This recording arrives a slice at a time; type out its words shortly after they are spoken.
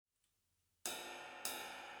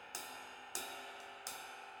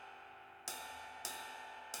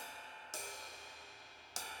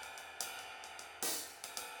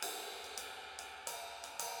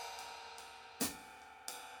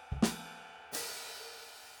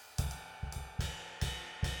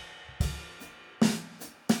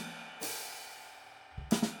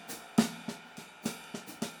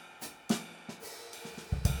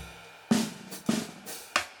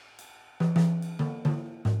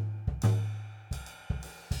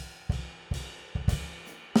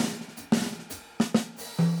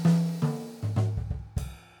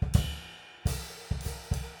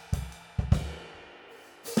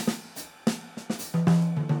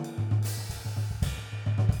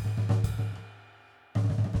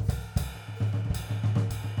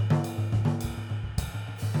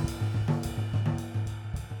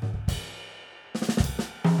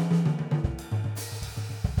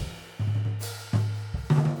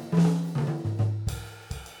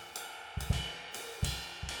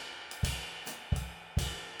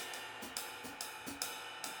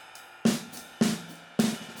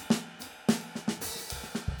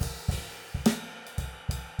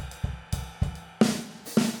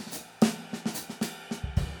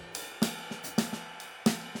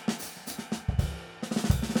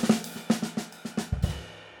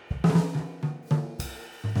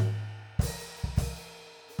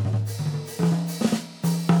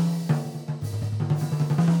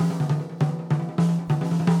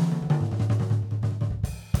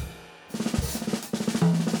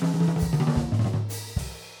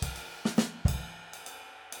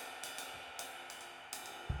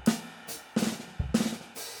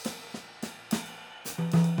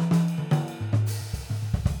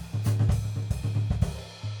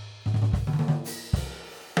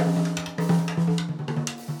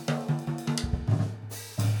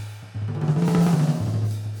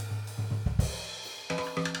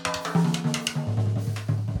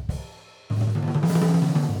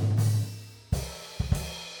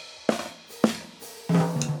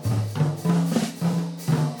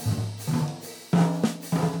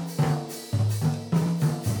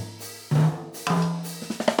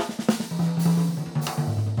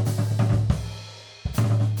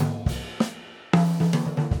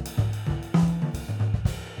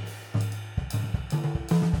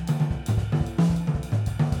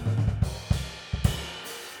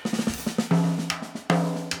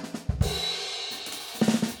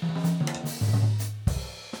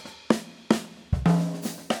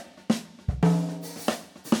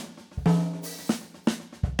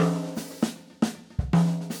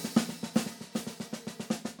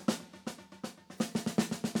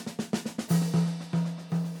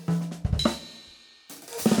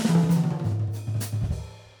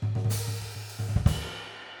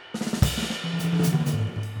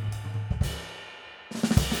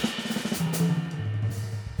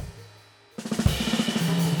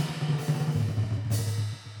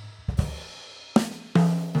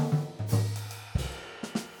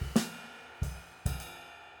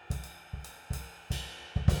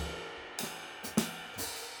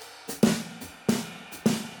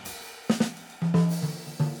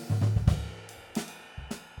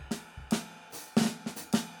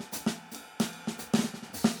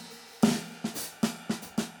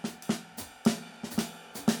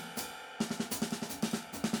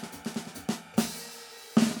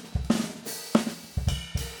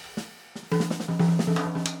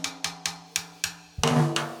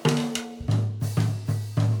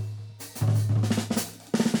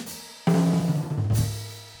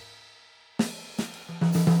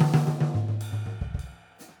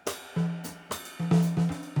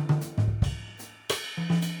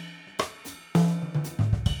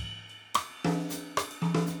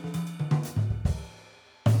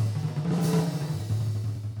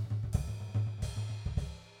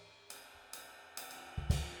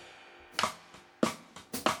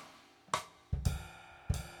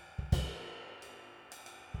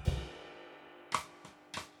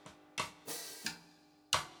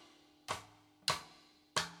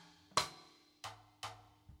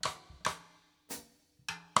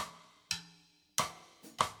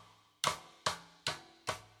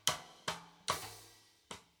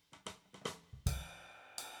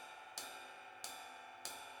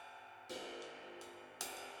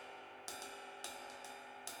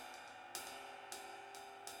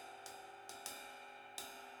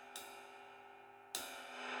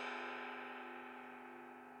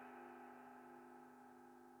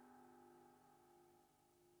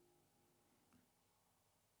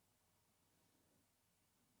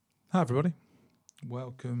Hi, everybody.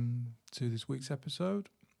 Welcome to this week's episode.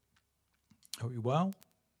 Hope you're well.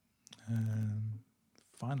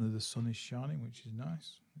 Finally, the sun is shining, which is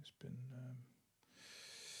nice. It's been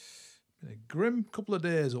a grim couple of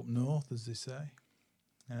days up north, as they say.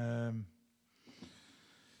 But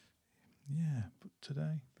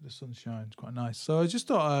today, the sunshine is quite nice. So I just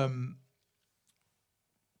thought,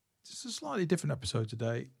 just a slightly different episode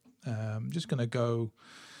today. I'm just going to go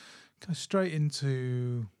kind of straight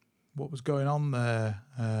into what was going on there,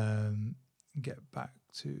 get back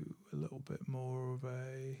to a little bit more of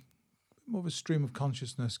a stream of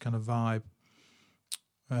consciousness kind of vibe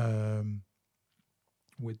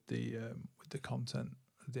with the content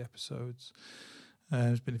of the episodes.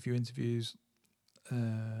 There's been a few interviews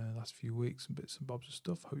last few weeks and bits and bobs of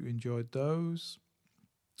stuff. Hope you enjoyed those.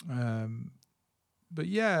 But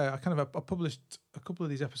yeah, I published a couple of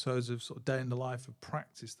these episodes of sort of Day in the Life of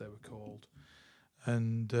Practice, they were called.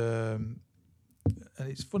 And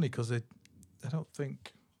it's funny because I don't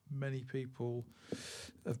think many people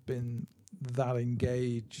have been that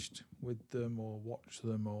engaged with them or watched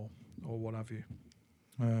them or what have you.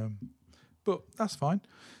 But that's fine.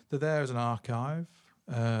 They're there as an archive.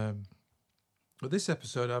 But this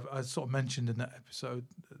episode, I sort of mentioned in that episode,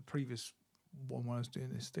 the previous one when I was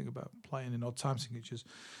doing this thing about playing in odd time signatures,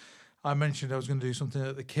 I mentioned I was going to do something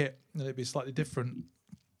at the Kit and it'd be slightly different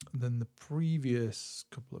than the previous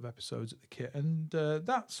couple of episodes at the Kit. And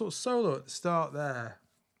that sort of solo at the start there,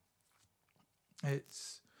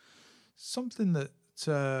 it's something that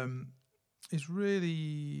is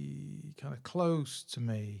really kind of close to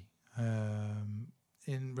me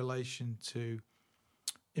in relation to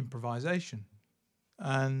improvisation.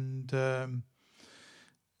 And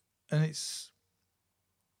it's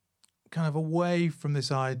kind of away from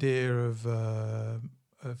this idea of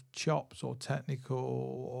chops or technical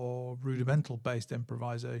or rudimental based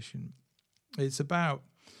improvisation. It's about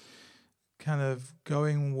kind of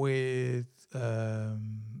going with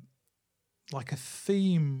like a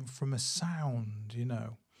theme from a sound, you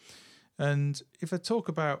know. And if I talk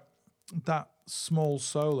about that small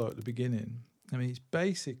solo at the beginning, I mean, it's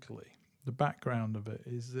basically, the background of it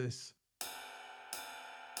is this.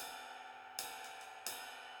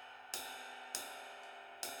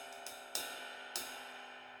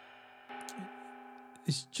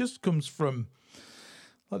 It just comes from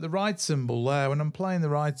like the ride cymbal there. When I'm playing the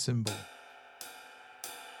ride cymbal,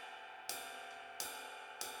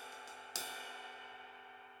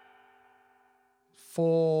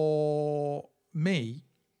 for me,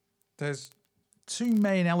 there's two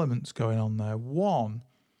main elements going on there. One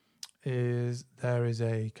is there is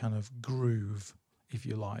a kind of groove, if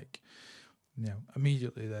you like. You know,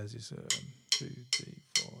 immediately there's this 2, 3,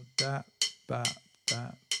 4, da, ba,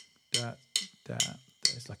 da, da, da.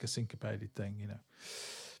 It's like a syncopated thing, you know.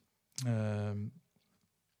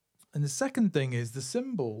 And the second thing is the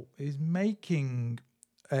cymbal is making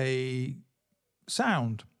a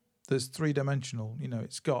sound that's three-dimensional. You know,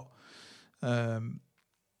 it's got,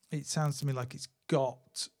 it sounds to me like it's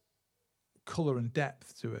got colour and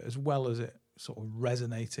depth to it, as well as it sort of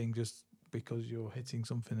resonating just because you're hitting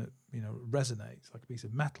something that, you know, resonates like a piece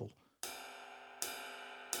of metal.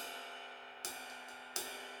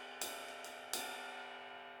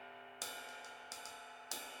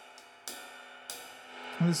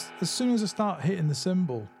 And as soon as I start hitting the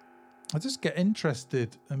cymbal, I just get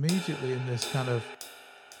interested immediately in this kind of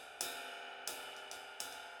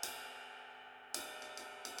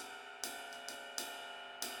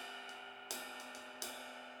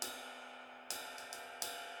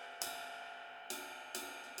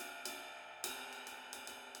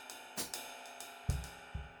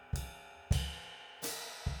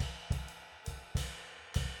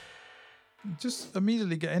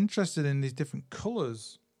immediately get interested in these different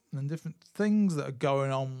colours and different things that are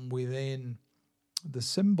going on within the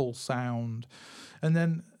cymbal sound. And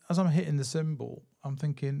then as I'm hitting the cymbal, I'm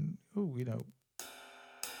thinking, oh, you know,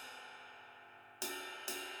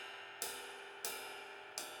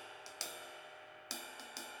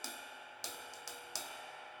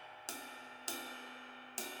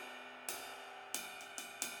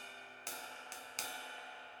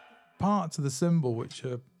 parts of the cymbal which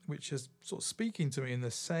are sort of speaking to me and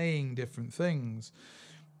they're saying different things.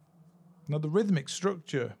 Now, the rhythmic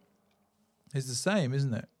structure is the same,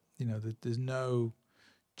 isn't it? You know, there's no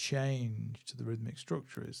change to the rhythmic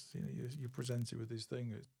structure. It's, you know, you're presented with this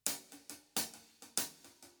thing.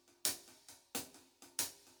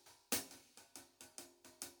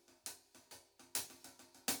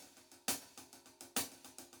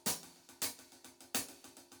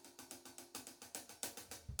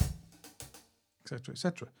 Etc.,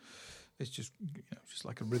 etc. It's just just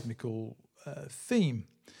like a rhythmical theme,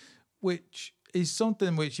 which is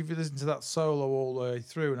something which, if you listen to that solo all the way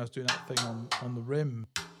through, and I was doing that thing on the rim,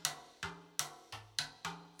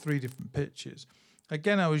 3 different pitches.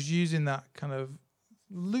 Again, I was using that kind of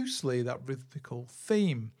loosely, that rhythmical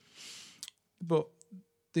theme, but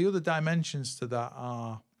the other dimensions to that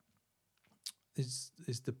is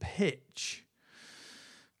the pitch,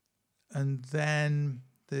 and then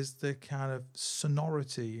there's the kind of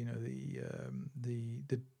sonority,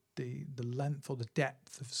 the length or the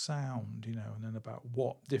depth of sound, and then about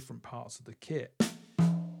what different parts of the kit.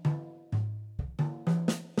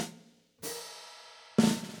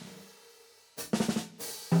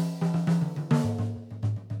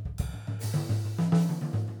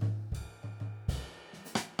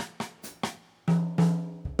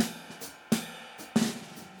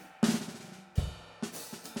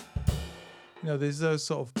 There's those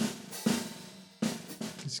sort of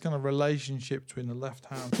this kind of relationship between the left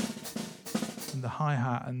hand and the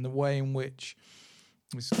hi-hat, and the way in which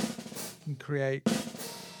we can create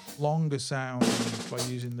longer sounds by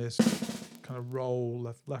using this kind of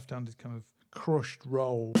roll, left-handed kind of crushed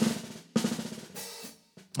roll,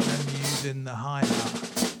 and then using the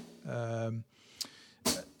hi-hat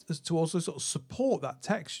to also sort of support that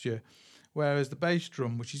texture, whereas the bass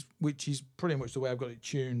drum, which is pretty much the way I've got it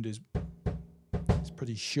tuned, is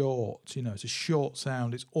pretty short. It's a short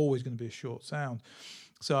sound. It's always going to be a short sound.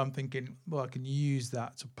 So I'm thinking, well, I can use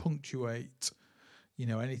that to punctuate,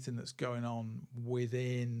 anything that's going on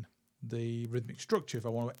within the rhythmic structure. If I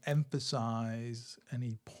want to emphasize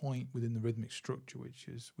any point within the rhythmic structure,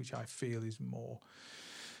 which I feel is more,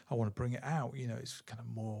 I want to bring it out. It's kind of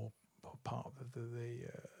more part of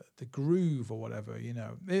the groove or whatever.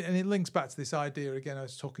 And it links back to this idea again I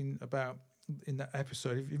was talking about in that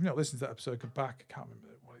episode. If you've not listened to that episode, go back. I can't remember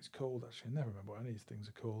what it's called, actually. I never remember what any of these things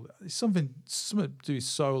are called. It's something to do with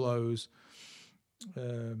solos,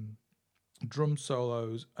 drum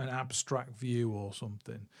solos, an abstract view or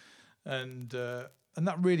something. And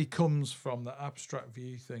that really comes from that abstract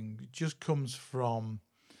view thing. It just comes from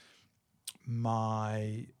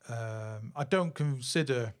my... I don't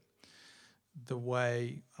consider the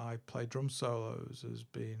way I play drum solos as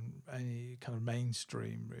being any kind of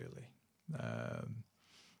mainstream, really.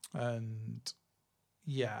 And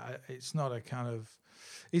yeah, it's not a kind of,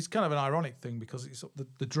 it's kind of an ironic thing, because it's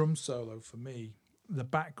the drum solo for me, the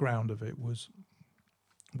background of it was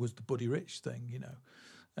the Buddy Rich thing,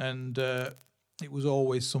 and it was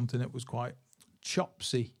always something that was quite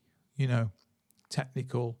chopsy,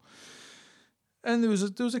 technical, and there was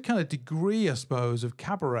a kind of degree, I suppose, of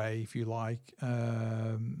cabaret, if you like,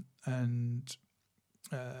 and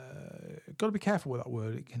got to be careful with that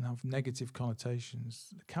word. It can have negative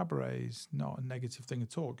connotations. Cabaret is not a negative thing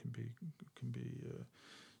at all. It can be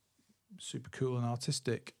super cool and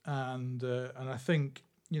artistic, and I think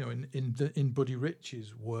in Buddy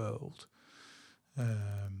Rich's world,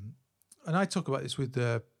 and I talk about this with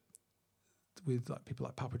like people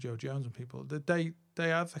like Papa Joe Jones and people, that they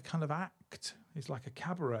have a kind of act. It's like a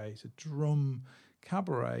cabaret. It's a drum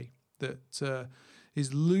cabaret that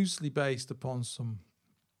is loosely based upon some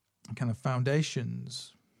kind of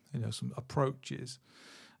foundations, some approaches,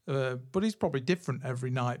 but it's probably different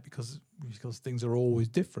every night because things are always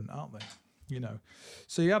different, aren't they?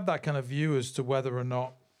 So you have that kind of view as to whether or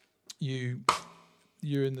not you're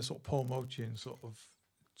in the sort of Paul Motian sort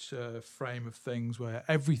of frame of things where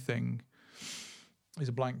everything is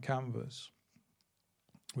a blank canvas,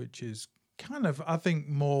 which is kind of, I think,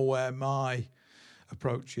 more where my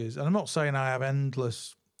approach is. And I'm not saying I have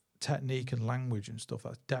endless technique and language and stuff.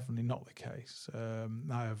 That's definitely not the case.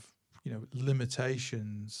 I have,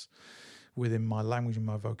 limitations within my language and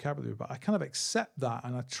my vocabulary, but I kind of accept that,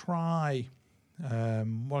 and I try.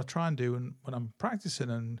 What I try and do, and when I'm practicing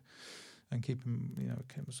and keeping,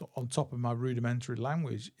 on top of my rudimentary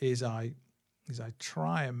language, is I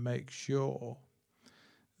try and make sure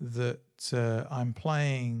that I'm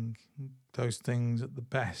playing those things at the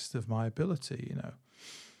best of my ability.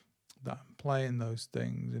 That I'm playing those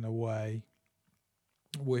things in a way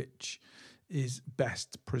which is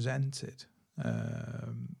best presented.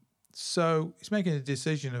 So it's making a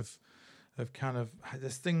decision of kind of,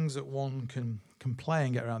 there's things that one can play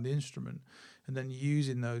and get around the instrument, and then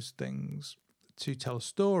using those things to tell a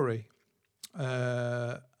story.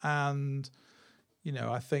 And,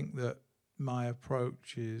 I think that my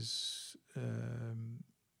approach is,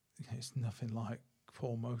 it's nothing like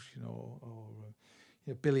Paul Motian or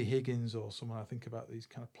Billy Higgins or someone. I think about these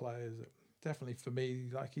kind of players that definitely, for me,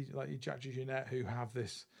 like Jack DeJohnette, who have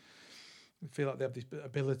this, feel like they have this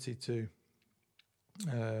ability to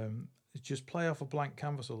just play off a blank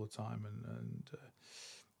canvas all the time, and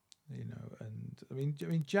I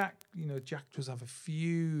mean, Jack, Jack does have a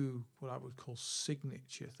few what I would call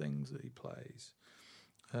signature things that he plays.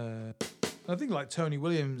 I think like Tony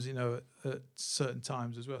Williams, at certain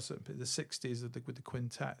times as well, the 60s with the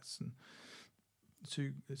quintets, and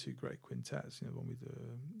the two great quintets, the one with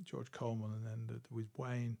George Coleman, and then with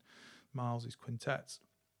Wayne Miles's quintets.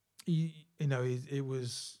 He's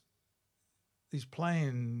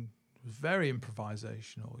playing very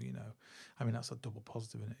improvisational, I mean, that's a double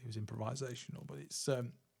positive in it. He was improvisational, but it's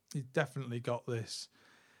definitely got this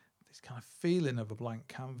kind of feeling of a blank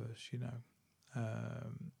canvas,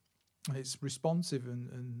 it's responsive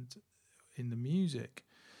and in the music,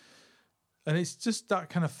 and it's just that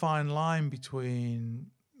kind of fine line between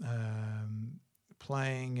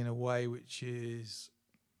playing in a way which is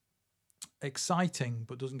exciting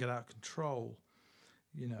but doesn't get out of control,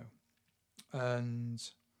 and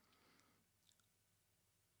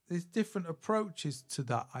there's different approaches to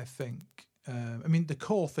that, I think. I mean, the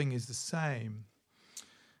core thing is the same,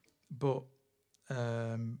 but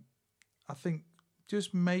I think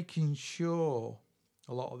just making sure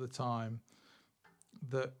a lot of the time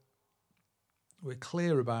that we're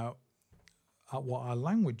clear about what our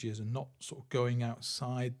language is and not sort of going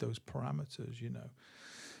outside those parameters,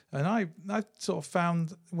 And I sort of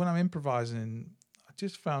found, when I'm improvising, I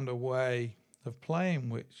just found a way of playing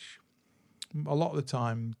which a lot of the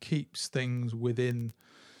time keeps things within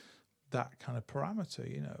that kind of parameter,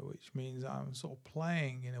 which means I'm sort of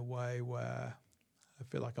playing in a way where I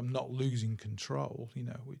feel like I'm not losing control,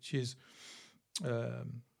 which is, I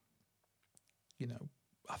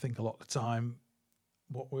think a lot of the time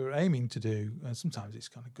what we're aiming to do, and sometimes it's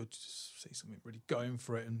kind of good to just see something really going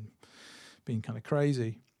for it and being kind of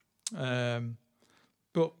crazy.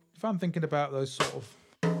 But if I'm thinking about those sort of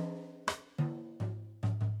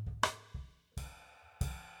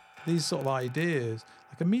these sort of ideas,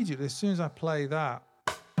 like immediately as soon as I play that,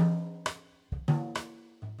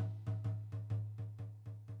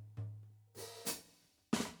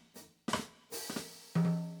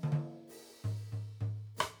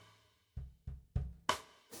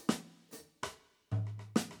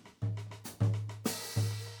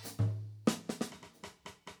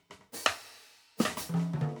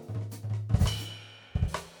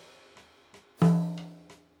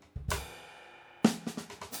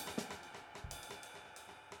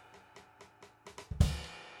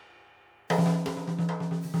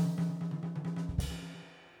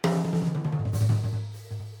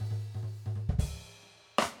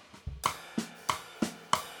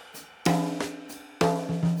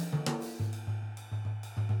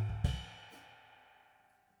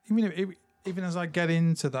 even as I get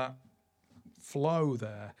into that flow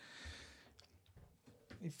there,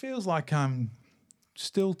 it feels like I'm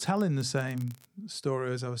still telling the same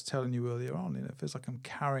story as I was telling you earlier on. It feels like I'm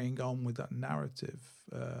carrying on with that narrative.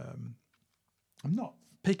 I'm not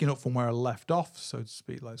picking up from where I left off, so to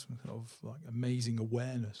speak, like some kind of like amazing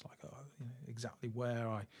awareness, like exactly where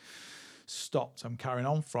I stopped, I'm carrying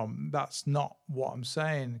on from. That's not what I'm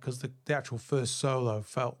saying, because the actual first solo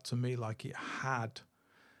felt to me like it had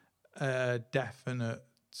a definite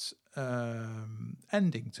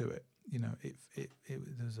ending to it. There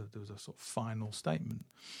was a sort of final statement,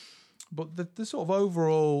 but the sort of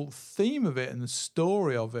overall theme of it and the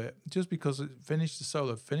story of it, just because the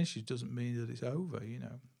solo finishes doesn't mean that it's over.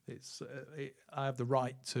 I have the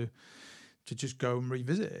right to just go and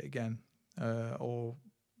revisit it again, or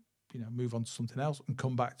move on to something else and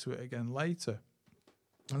come back to it again later.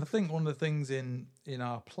 And I think one of the things in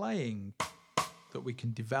our playing that we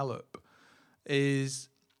can develop is,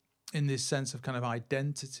 in this sense of kind of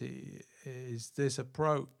identity, is this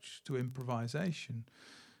approach to improvisation,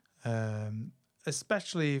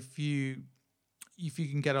 especially if you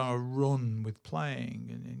can get on a run with playing,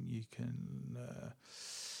 and you can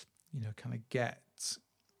kind of get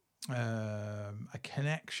a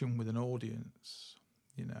connection with an audience.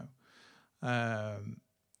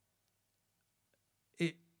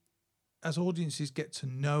 It, as audiences get to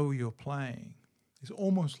know you're playing, it's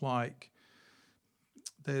almost like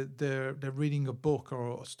they're reading a book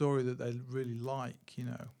or a story that they really like,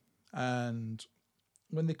 and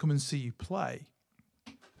when they come and see you play,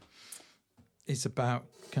 it's about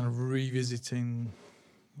kind of revisiting,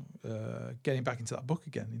 getting back into that book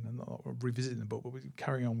again, not revisiting the book, but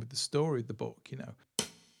carrying on with the story of the book,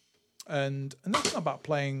 and that's not about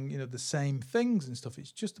playing, the same things and stuff.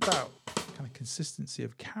 It's just about kind of consistency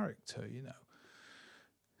of character,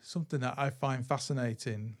 something that I find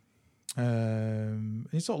fascinating.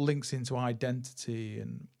 It sort of links into identity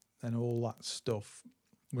and all that stuff.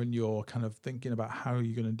 when you're kind of thinking about how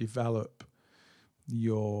you're going to develop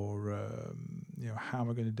your, how am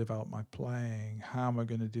I going to develop my playing? How am I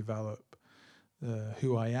going to develop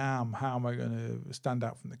who I am? How am I going to stand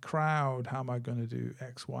out from the crowd? How am I going to do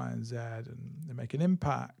X, Y, and Z and make an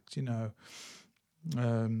impact?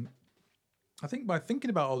 I think by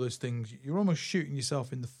thinking about all those things, you're almost shooting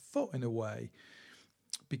yourself in the foot in a way,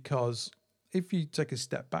 because if you take a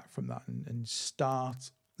step back from that and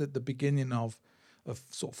start at the beginning of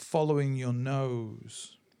sort of following your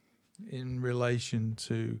nose in relation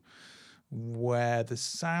to where the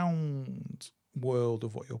sound world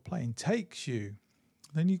of what you're playing takes you,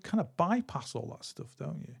 then you kind of bypass all that stuff,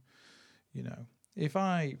 don't you? If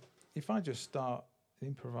I just start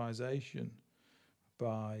improvisation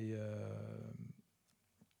by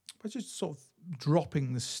just sort of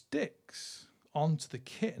dropping the sticks onto the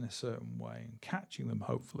kit in a certain way and catching them,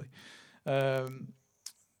 hopefully,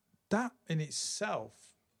 that in itself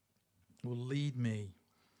will lead me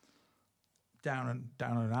down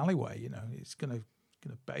an alleyway. It's going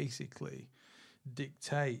to basically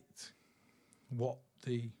dictate what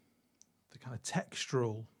the kind of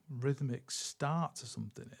textural, rhythmic start to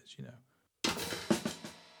something is.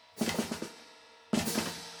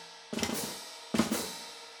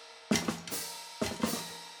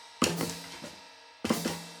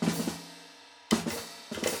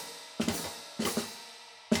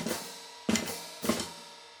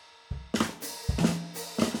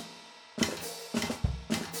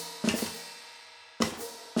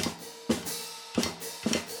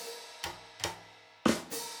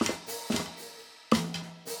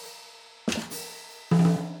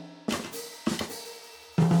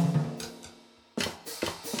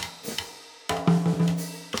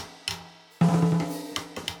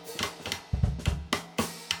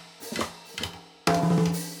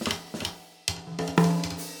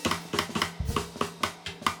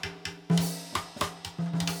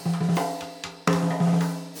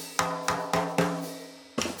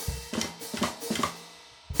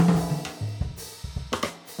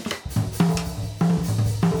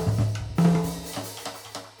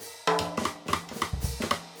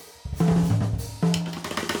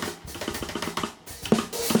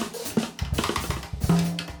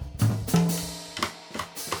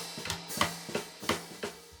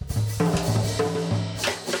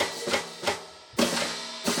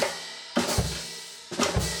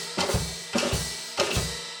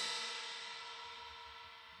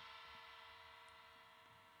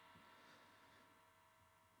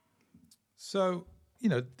 So,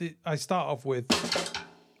 I start off with,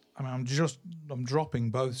 I'm dropping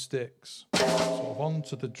both sticks sort of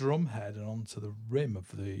onto the drum head and onto the rim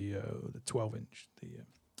of the 12-inch, the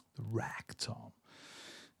rack tom.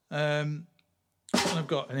 And I've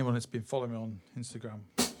got, anyone that's been following me on Instagram,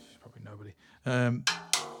 probably nobody.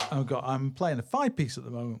 I'm playing a 5-piece at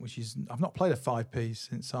the moment, which is, I've not played a 5-piece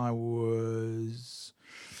since I was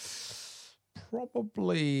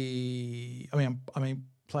probably,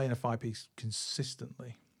 playing a 5-piece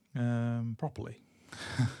consistently, properly,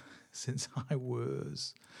 since I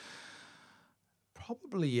was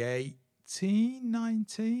probably 18,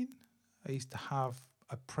 19. I used to have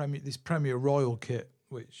this Premier Royal kit,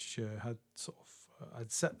 which had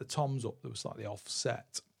I'd set the toms up that were slightly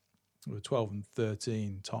offset. There were 12 and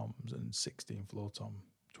 13 toms and 16 floor tom,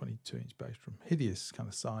 22-inch bass drum, hideous kind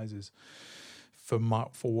of sizes for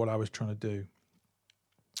what I was trying to do.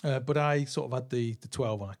 But I sort of had the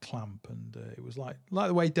 12 on a clamp, and it was like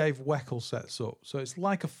the way Dave Weckl sets up. So it's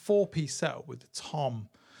like a 4-piece setup with the tom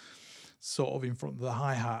sort of in front of the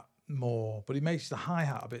hi-hat more, but it makes the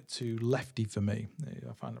hi-hat a bit too lefty for me.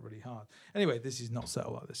 I find it really hard. Anyway, this is not set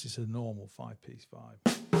up like this. It's a normal 5-piece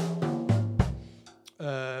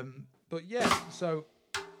 5. But yeah, so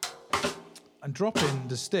I'm dropping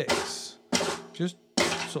the sticks, just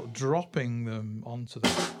sort of dropping them onto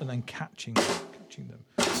them and then catching them.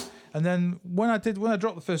 And then when I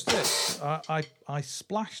dropped the first stick, I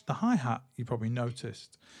splashed the hi-hat, you probably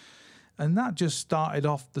noticed. And that just started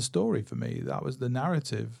off the story for me. That was the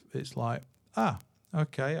narrative. It's like,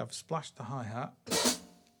 okay, I've splashed the hi-hat.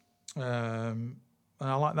 And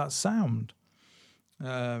I like that sound.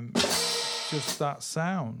 Just that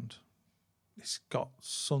sound. It's got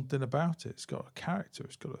something about it. It's got a character.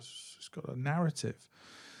 It's got a narrative.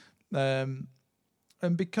 And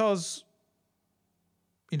because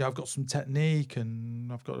I've got some technique and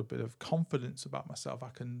I've got a bit of confidence about myself, I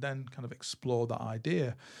can then kind of explore that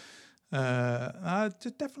idea. I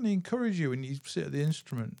definitely encourage you when you sit at the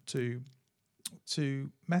instrument to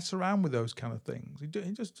mess around with those kind of things.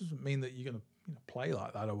 It just doesn't mean that you're going to play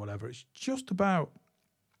like that or whatever. It's just about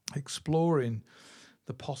exploring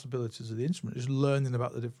the possibilities of the instrument, just learning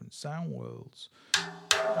about the different sound worlds.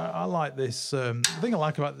 I like this. The thing I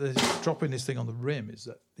like about this dropping this thing on the rim is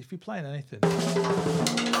that if you're playing anything,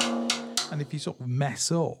 and if you sort of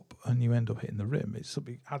mess up and you end up hitting the rim, it sort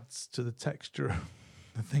of adds to the texture of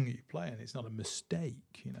the thing that you're playing. It's not a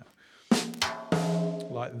mistake, you know.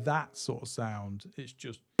 Like that sort of sound, it's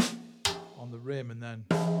just on the rim, and then,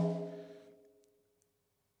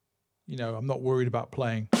 you know, I'm not worried about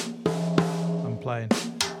playing. I'm playing.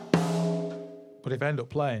 But if I end up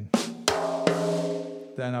playing,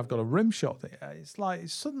 then I've got a rim shot. It's like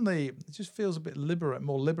suddenly it just feels a bit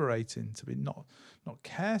more liberating to be not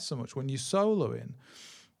care so much when you're soloing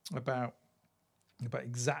about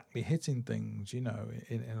exactly hitting things, you know,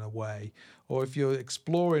 in a way, or if you're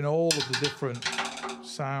exploring all of the different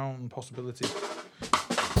sound possibilities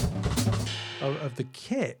of the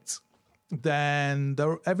kit, then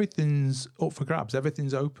everything's up for grabs.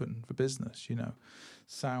 Everything's open for business, you know,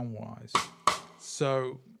 sound wise.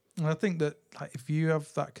 So. And I think that like, if you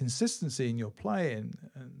have that consistency in your playing,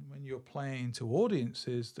 and when you're playing to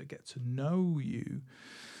audiences that get to know you,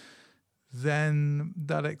 then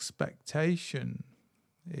that expectation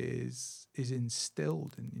is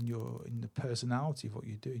instilled in the personality of what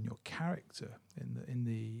you do, in your character, in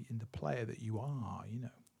the player that you are, you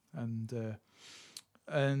know, and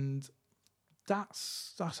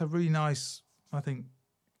that's a really nice, I think,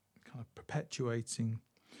 kind of perpetuating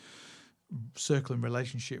circling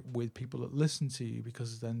relationship with people that listen to you,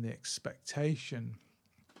 because then the expectation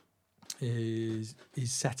is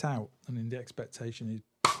set out, and then the expectation is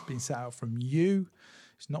being set out from you.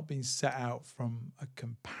 It's not being set out from a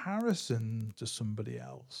comparison to somebody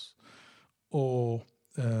else, or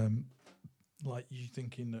like you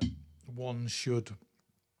thinking that one should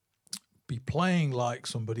be playing like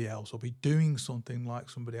somebody else or be doing something like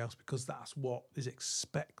somebody else because that's what is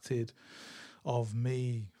expected of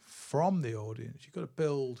me from the audience. You've got to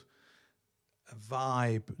build a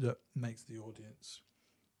vibe that makes the audience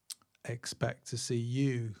expect to see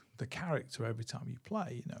you, the character, every time you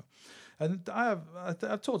play, you know. And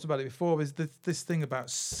I've talked about it before, is this thing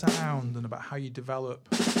about sound and about how you develop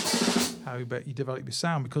your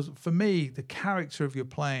sound, because for me, the character of your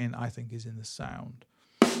playing, I think, is in the sound.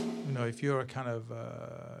 You know, if you're a kind of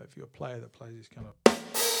if you're a player that plays this kind of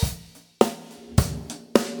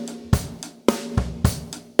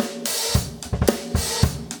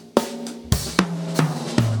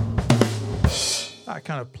that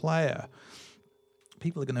kind of player,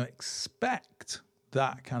 people are going to expect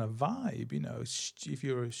that kind of vibe. You know, if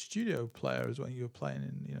you're a studio player as well, you're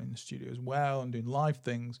playing in the studio as well and doing live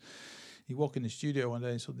things. You walk in the studio one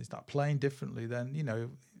day and suddenly start playing differently. Then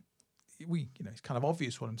it's kind of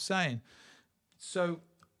obvious what I'm saying. So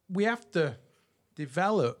we have to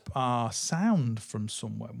develop our sound from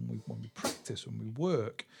somewhere when we practice, when we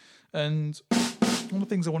work. And one of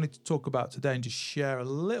the things I wanted to talk about today and just share a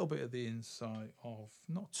little bit of the insight of,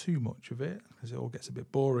 not too much of it because it all gets a bit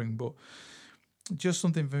boring, but just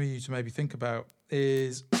something for you to maybe think about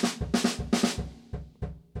is,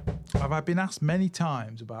 I've been asked many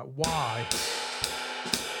times about why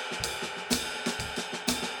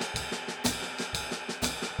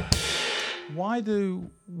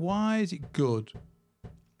is it good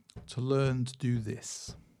to learn to do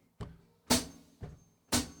this?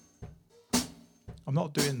 I'm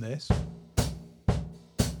not doing this.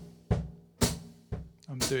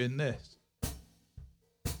 I'm doing this.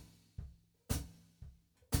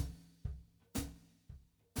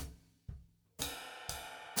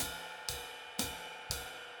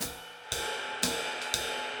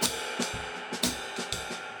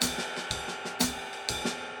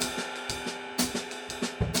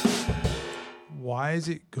 Why is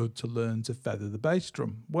it good to learn to feather the bass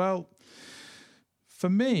drum? Well, for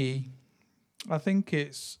me, I think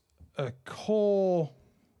it's a core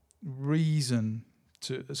reason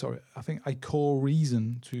to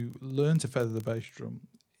learn to feather the bass drum.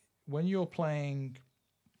 When you're playing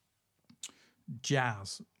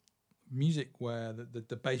jazz music where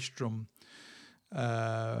the bass drum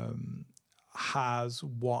has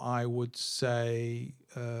what I would say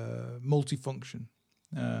multifunction.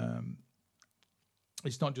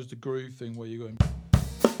 It's not just a groove thing where you're going.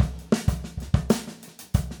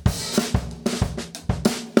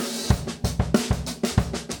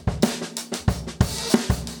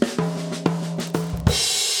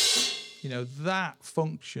 You know, that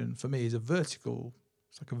function for me is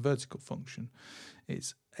it's like a vertical function.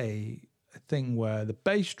 It's a thing where the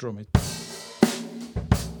bass drum is.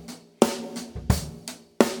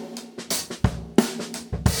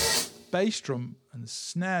 Bass drum and the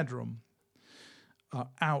snare drum are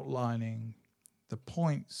outlining the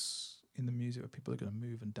points in the music that people are going to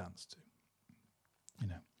move and dance to, you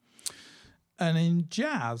know. And in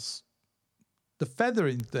jazz, the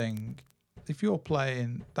feathering thing, if you're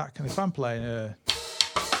playing that kind, if I'm playing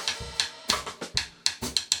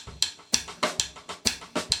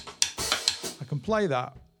I can play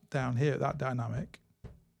that down here, that dynamic,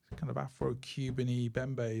 kind of Afro-Cuban-y,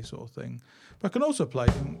 bembe sort of thing. But I can also play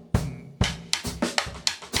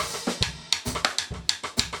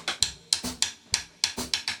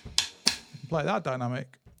that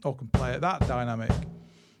dynamic, or can play at that dynamic.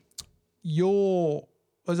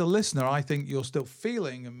 As a listener, I think you're still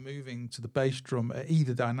feeling and moving to the bass drum at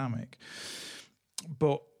either dynamic.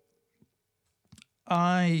 But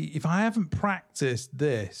if I haven't practiced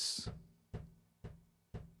this,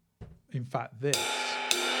 in fact this,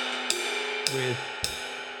 with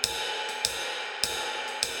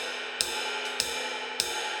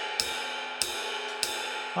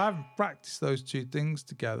I haven't practiced those two things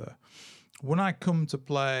together. When I come to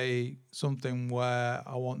play something where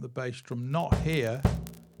I want the bass drum not here,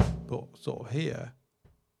 but sort of here,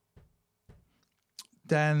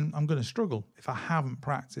 then I'm going to struggle if I haven't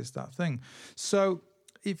practiced that thing. So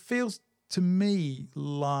it feels to me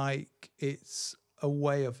like it's a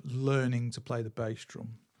way of learning to play the bass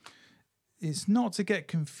drum. It's not to get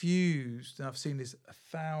confused, and I've seen this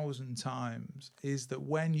 1,000 times, is that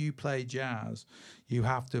when you play jazz, you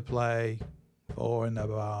have to play 4 in the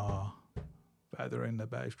bar, feathering the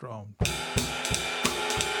bass drum.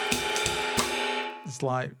 It's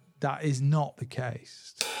like, that is not the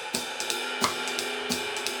case.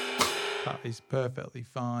 That is perfectly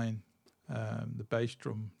fine. The bass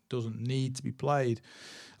drum doesn't need to be played.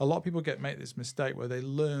 A lot of people make this mistake where they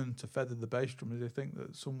learn to feather the bass drum. They think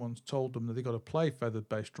that someone's told them that they've got to play feathered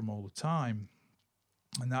bass drum all the time.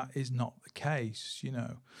 And that is not the case, you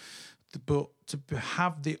know. But to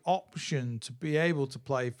have the option to be able to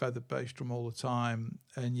play feathered bass drum all the time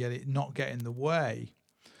and yet it not get in the way,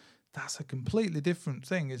 that's a completely different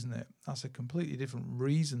thing, isn't it? That's a completely different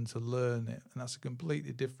reason to learn it. And that's a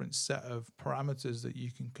completely different set of parameters that you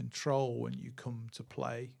can control when you come to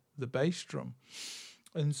play the bass drum.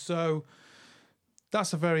 And so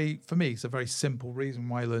that's for me, it's a very simple reason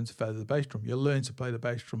why you learn to feather the bass drum. You learn to play the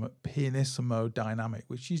bass drum at pianissimo dynamic,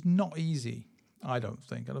 which is not easy, I don't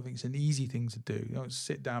think. I don't think it's an easy thing to do. You don't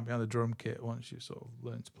sit down behind the drum kit once you sort of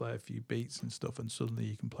learn to play a few beats and stuff and suddenly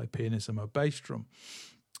you can play pianissimo bass drum.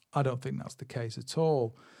 I don't think that's the case at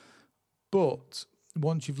all. But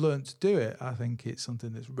once you've learned to do it, I think it's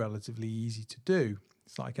something that's relatively easy to do.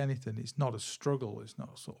 It's like anything. It's not a struggle. It's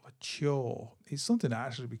not sort of a chore. It's something that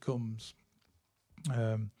actually becomes...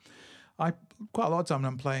 quite a lot of time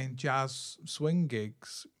when I'm playing jazz swing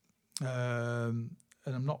gigs, and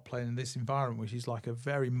I'm not playing in this environment, which is like a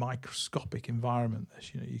very microscopic environment.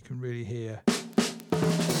 As you know, you can really hear...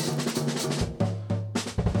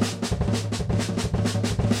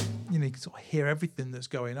 You can sort of hear everything that's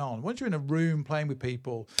going on. Once you're in a room playing with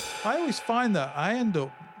people, I always find that I end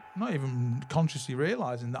up not even consciously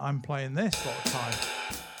realising that I'm playing this a lot of time.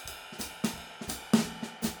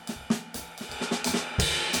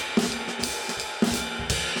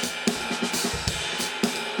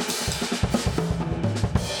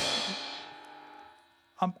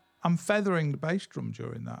 I'm feathering the bass drum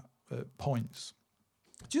during that points,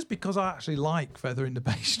 just because I actually like feathering the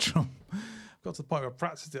bass drum. Got to the point where I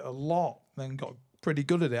practiced it a lot, then got pretty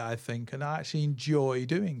good at it, I think, and I actually enjoy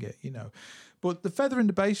doing it, you know. But the feathering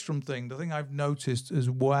the bass drum thing, the thing I've noticed as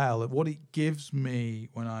well, what it gives me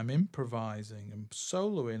when I'm improvising and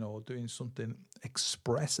soloing or doing something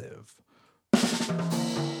expressive,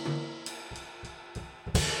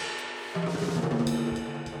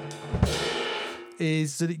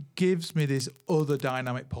 is that it gives me this other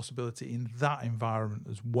dynamic possibility in that environment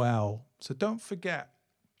as well. So don't forget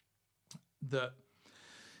that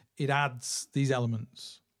it adds these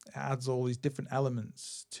elements. It adds all these different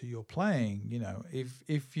elements to your playing. You know,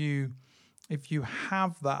 if you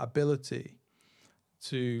have that ability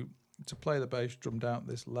to play the bass drum down at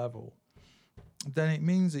this level, then it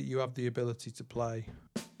means that you have the ability to play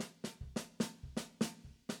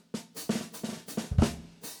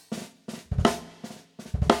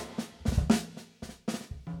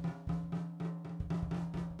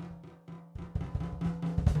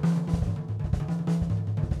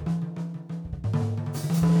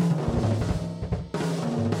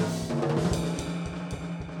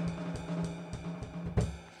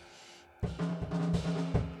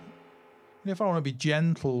if I want to be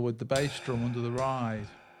gentle with the bass drum under the ride,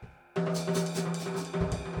 and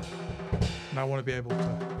I want to be able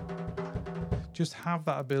to just have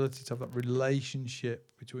that ability to have that relationship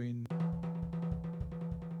between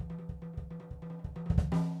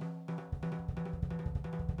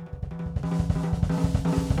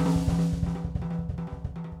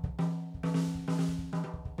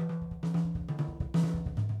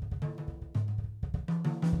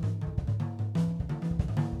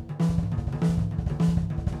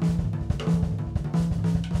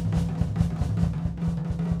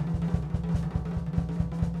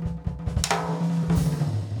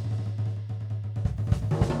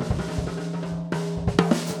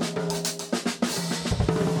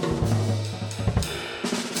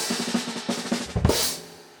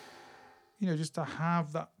Just to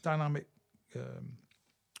have that dynamic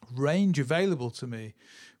range available to me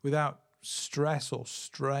without stress or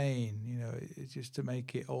strain, it's just to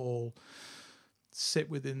make it all sit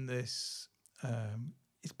within this.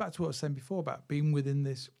 It's back to what I was saying before about being within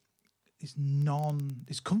this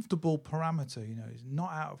comfortable parameter. It's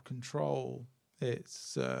not out of control.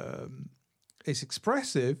 It's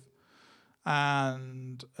expressive,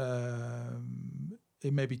 and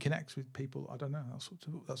it maybe connects with people. I don't know.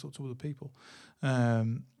 That's up to other people.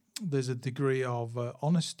 There's a degree of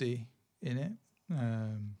honesty in it.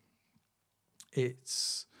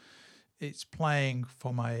 It's playing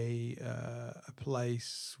from a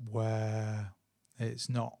place where it's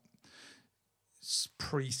not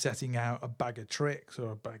pre-setting out a bag of tricks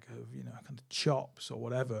or a bag of kind of chops or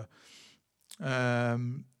whatever,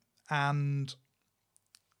 and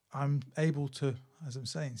I'm able to, as I'm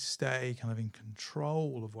saying, stay kind of in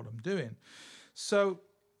control of what I'm doing. So,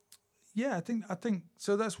 yeah, I think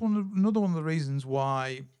so. That's another one of the reasons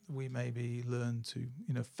why we maybe learn to,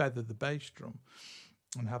 feather the bass drum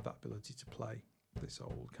and have that ability to play this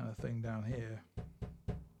old kind of thing down here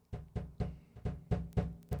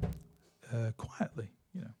quietly,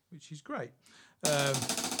 which is great.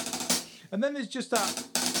 And then there's just that,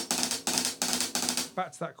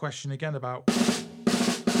 back to that question again about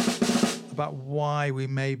why we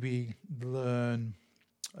maybe learn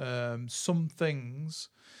some things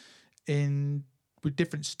with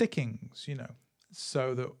different stickings,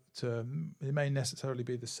 so that it may necessarily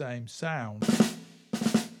be the same sound.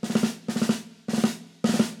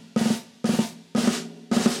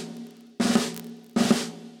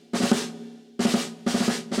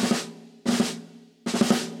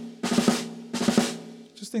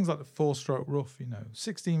 Things like the 4-stroke ruff,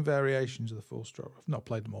 16 variations of the 4-stroke ruff. I've not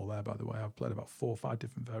played them all there, by the way. I've played about 4 or 5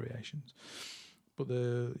 different variations. But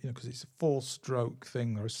because it's a 4-stroke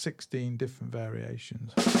thing, there are 16 different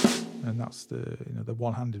variations, and that's the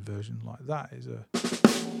one-handed version. Like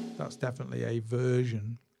that's definitely a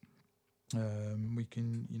version. We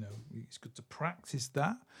can, it's good to practice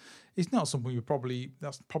that. It's not something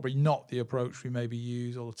that's probably not the approach we maybe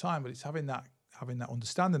use all the time, but it's having that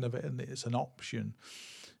understanding of it, and it's an option.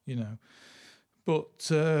 But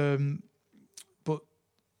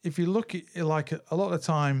if you look at it, like a lot of the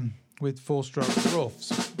time with 4-stroke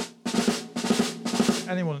ruffs,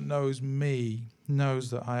 anyone that knows me knows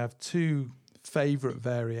that I have 2 favourite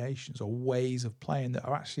variations or ways of playing that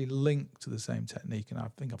are actually linked to the same technique, and I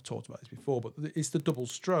think I've talked about this before, but it's the double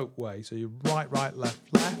stroke way. So you're right, left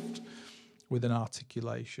with an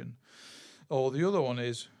articulation, or the other one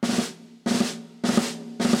is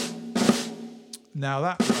now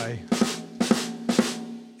that way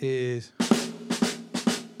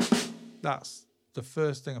that's the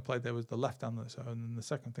first thing I played there was the left hand on its own, and the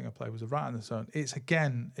second thing I played was the right hand on its own.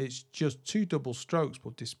 It's just 2 double strokes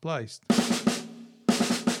but displaced.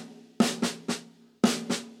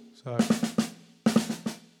 So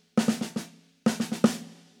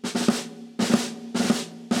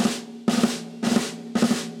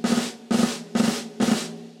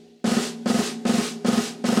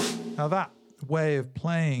now that way of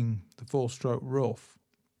playing the 4-stroke ruff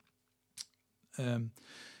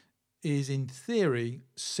is in theory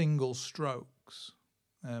single strokes,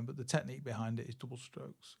 but the technique behind it is double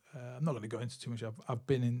strokes. I'm not going to go into too much. I've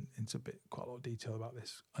been into quite a lot of detail about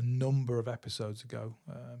this a number of episodes ago,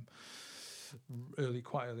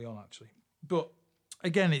 quite early on actually. But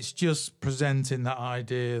again, it's just presenting that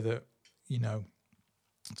idea that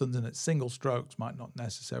something that's single strokes might not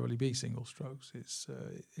necessarily be single strokes. It's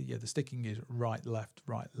the sticking is right left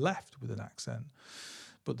with an accent,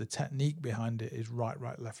 but the technique behind it is right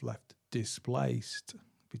left displaced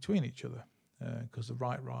between each other, because the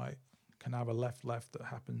right can have a left that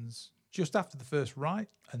happens just after the first right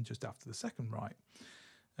and just after the second right.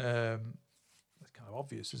 That's kind of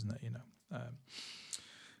obvious, isn't it?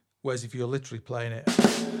 Whereas if you're literally playing it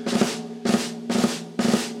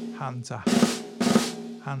hand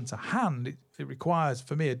to hand, it requires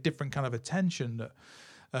for me a different kind of attention that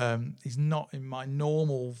is not in my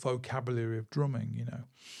normal vocabulary of drumming,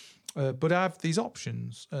 but I have these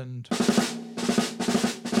options, and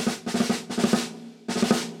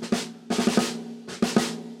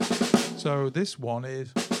So this one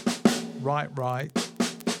is right, right,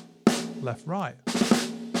 left, right.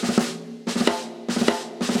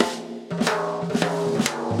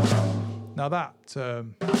 Now that's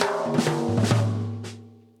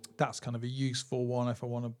kind of a useful one if I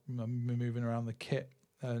want to be moving around the kit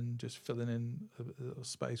and just filling in a little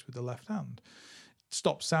space with the left hand. It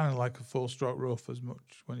stops sounding like a 4-stroke rough as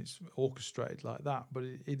much when it's orchestrated like that, but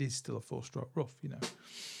it is still a 4-stroke rough, you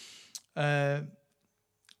know.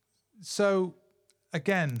 So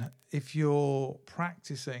again, if you're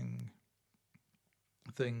practicing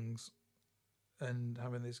things and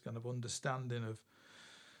having this kind of understanding of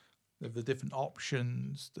the different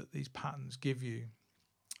options that these patterns give you,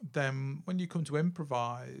 then when you come to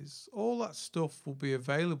improvise, all that stuff will be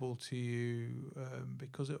available to you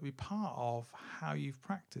because it'll be part of how you've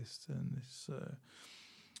practiced and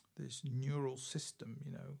this neural system,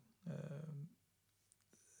 you know,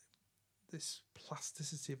 this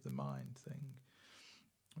plasticity of the mind thing,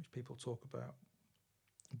 which people talk about.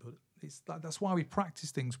 But that's why we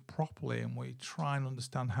practice things properly, and we try and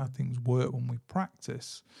understand how things work when we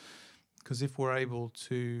practice. Because if we're able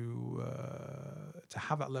to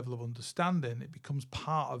have that level of understanding, it becomes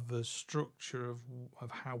part of the structure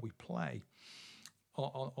of how we play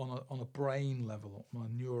on a brain level, on a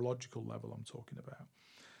neurological level I'm talking about.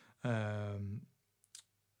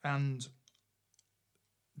 And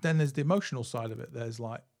then there's the emotional side of it. There's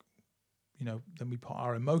like, you know, then we put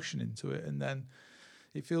our emotion into it, and then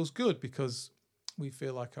it feels good because we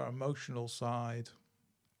feel like our emotional side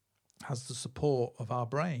has the support of our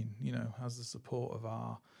brain, you know, has the support of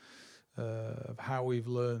our of how we've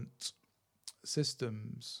learnt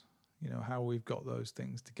systems, you know, how we've got those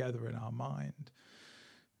things together in our mind.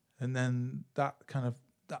 And then that kind of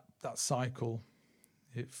that cycle,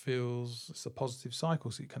 it's a positive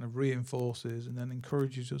cycle, so it kind of reinforces and then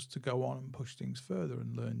encourages us to go on and push things further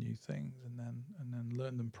and learn new things, and then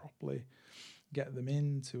learn them properly, get them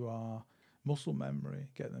into our muscle memory,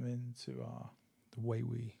 get them into the way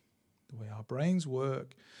our brains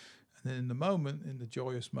work, and then in the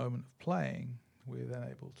joyous moment of playing, we're then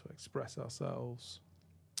able to express ourselves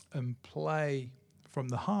and play from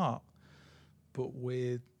the heart, but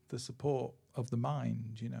with the support of the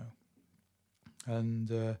mind, you know. And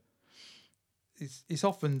it's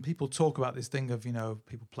often people talk about this thing of, you know,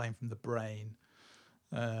 people playing from the brain,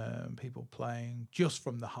 people playing just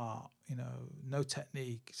from the heart, you know, no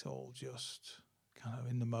technique, it's all just kind of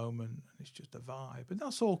in the moment, and it's just a vibe, and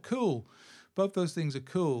that's all cool. Both those things are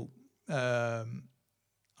cool. I'm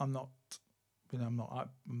not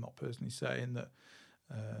personally saying that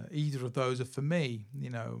either of those are for me. You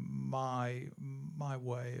know, my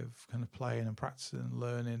way of kind of playing and practicing and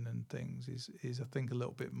learning and things is I think a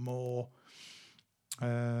little bit more. You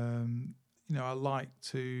know, I like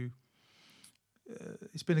to.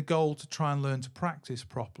 It's been a goal to try and learn to practice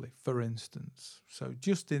properly, for instance. So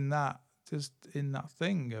just in that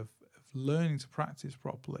thing of learning to practice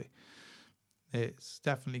properly, it's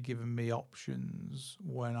definitely given me options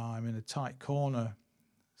when I'm in a tight corner,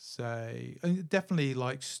 say, and definitely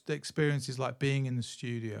like experiences like being in the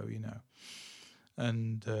studio, you know,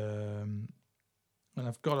 and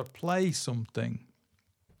I've got to play something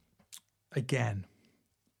again,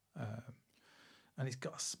 and it's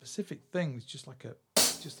got a specific thing. It's just like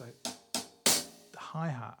the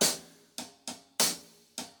hi-hat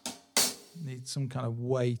needs some kind of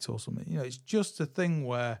weight or something. You know, it's just a thing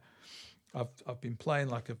where I've been playing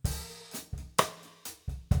like a.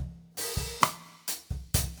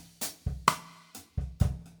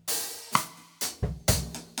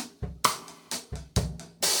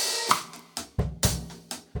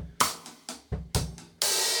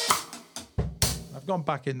 I've gone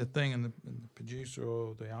back in the thing, and the producer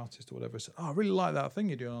or the artist or whatever said, "Oh, I really like that thing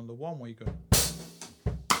you're doing on the one where you go."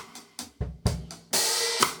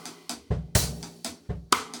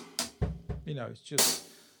 You know, it's just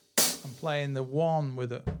I'm playing the one with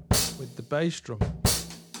the bass drum.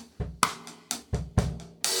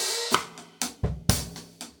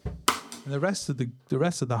 And the rest of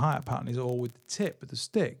the hi-hat pattern is all with the tip, with the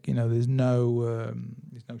stick. You know, there's no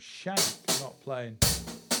shank. I'm not playing.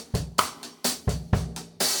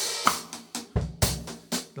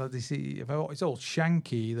 Like you see, if it's all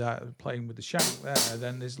shanky, that playing with the shank there,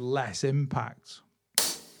 then there's less impact.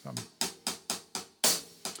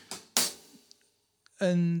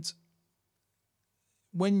 And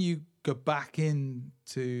when you go back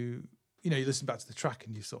into, you know, you listen back to the track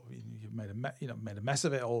and you sort of you've made a mess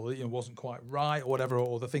of it, or you know, wasn't quite right, or whatever,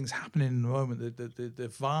 or the things happening in the moment, the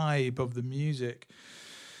vibe of the music,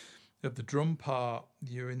 of the drum part,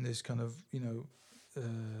 you're in this kind of, you know,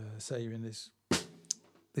 say you're in this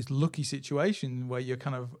lucky situation where you're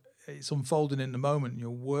kind of it's unfolding in the moment. You're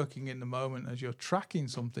working in the moment as you're tracking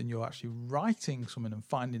something. You're actually writing something and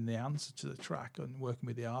finding the answer to the track and working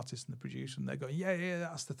with the artist and the producer. And they're going, yeah,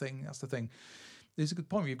 that's the thing. That's the thing. There's a good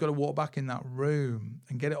point where you've got to walk back in that room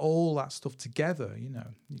and get all that stuff together. You know,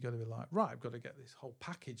 you've got to be like, right, I've got to get this whole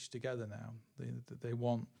package together now. They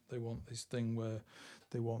want this thing where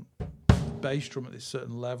they want the bass drum at this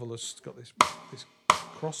certain level has got this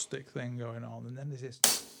cross stick thing going on, and then there's this.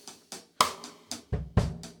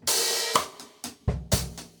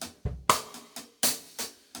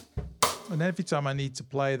 And every time I need to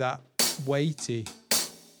play that weighty,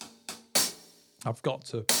 I've got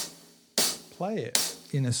to play it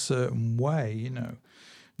in a certain way, you know.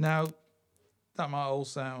 Now, that might all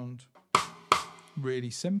sound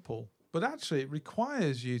really simple, but actually it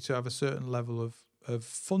requires you to have a certain level of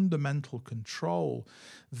fundamental control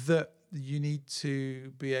that you need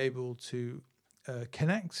to be able to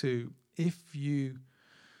connect to. If you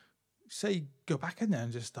say go back in there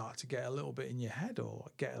and just start to get a little bit in your head,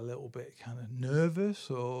 or get a little bit kind of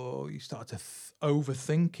nervous, or you start to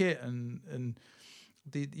overthink it, and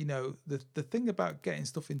the thing about getting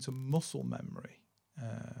stuff into muscle memory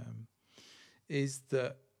is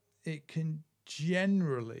that it can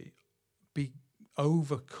generally be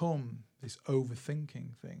overcome, this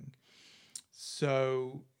overthinking thing.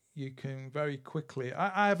 So you can very quickly.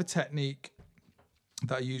 I have a technique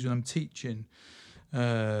that I use when I'm teaching.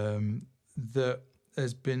 That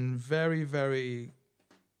has been very, very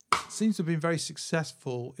seems to have been very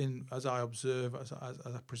successful in, as I observe, as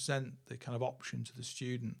I present the kind of option to the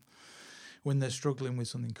student when they're struggling with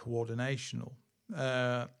something coordinational,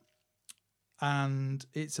 and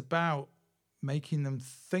it's about making them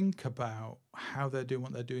think about how they're doing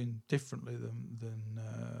what they're doing differently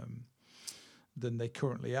than they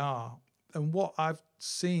currently are. And what I've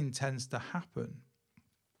seen tends to happen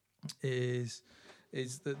is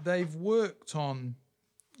that they've worked on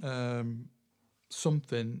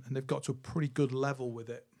something and they've got to a pretty good level with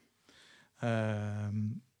it.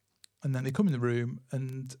 And then they come in the room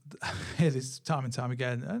and hear this time and time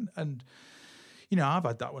again. And you know, I've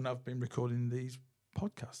had that when I've been recording these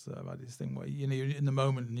podcasts. I've had this thing where, you know, you're in the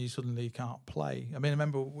moment and you suddenly can't play. I mean, I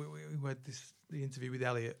remember we had the interview with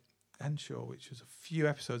Elliot Henshaw, which was a few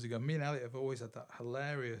episodes ago. Me and Elliot have always had that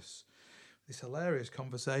hilarious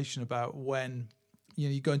conversation about when, you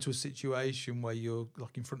know, you go into a situation where you're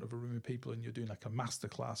like in front of a room of people and you're doing like a master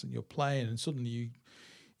class and you're playing, and suddenly you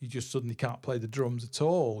just suddenly can't play the drums at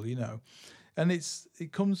all, you know. And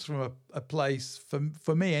it comes from a place,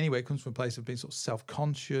 for me anyway, it comes from a place of being sort of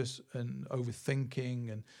self-conscious and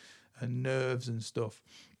overthinking and nerves and stuff.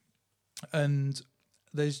 And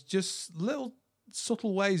there's just little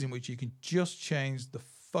subtle ways in which you can just change the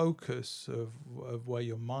focus of where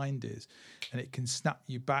your mind is, and it can snap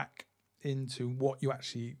you back into what you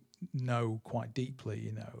actually know quite deeply,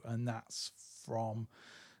 you know. And that's from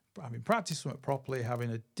having practiced something properly,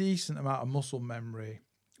 having a decent amount of muscle memory,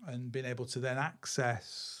 and being able to then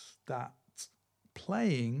access that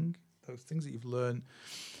playing, those things that you've learned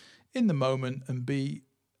in the moment, and be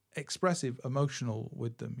expressive, emotional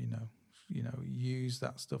with them, you know, use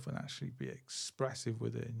that stuff and actually be expressive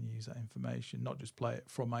with it and use that information, not just play it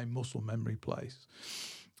from a muscle memory place.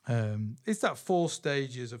 It's that 4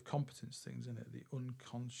 stages of competence things, isn't it? The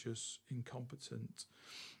unconscious incompetent,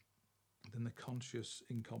 then the conscious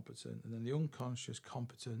incompetent, and then the unconscious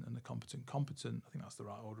competent, and the competent competent. I think that's the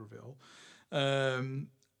right order of it all.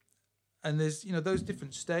 And there's, you know, those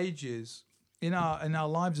different stages in our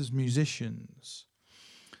lives as musicians.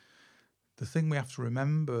 The thing we have to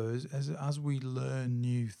remember is as we learn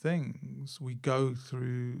new things, we go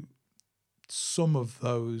through some of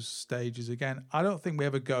those stages again. I don't think we're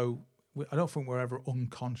ever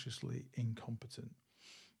unconsciously incompetent.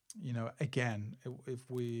 You know, again, if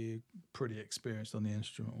we're pretty experienced on the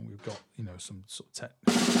instrument and we've got, you know, some sort of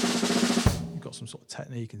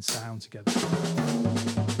technique and sound together,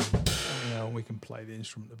 you know, we can play the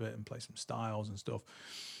instrument a bit and play some styles and stuff.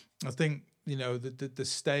 I think, you know, the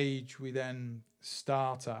stage we then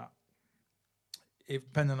start at,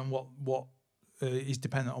 depending on what is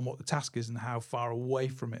dependent on what the task is and how far away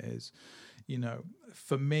from it is. You know,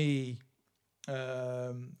 for me,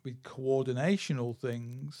 with coordinational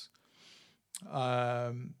things,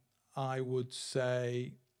 I would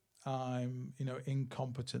say I'm, you know,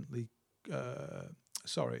 incompetently. I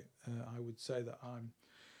would say that I'm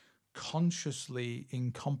consciously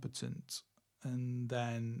incompetent, and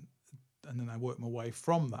then I work my way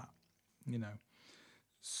from that. You know,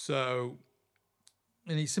 so,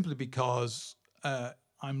 and it's simply because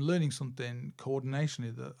I'm learning something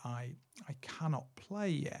coordinationally that I cannot play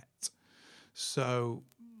yet. So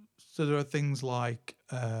So there are things like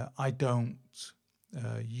I don't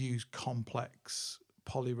use complex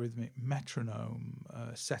polyrhythmic metronome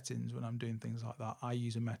settings when I'm doing things like that. I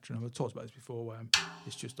use a metronome. I've talked about this before, where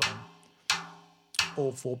it's just on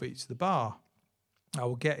all 4 beats of the bar. I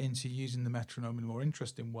will get into using the metronome in a more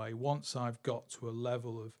interesting way once I've got to a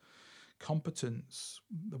level of competence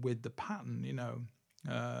with the pattern,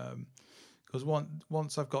 because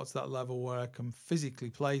once I've got to that level where I can physically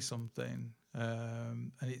play something,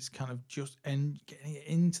 and it's kind of just getting it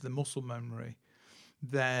into the muscle memory,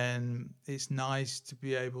 then it's nice to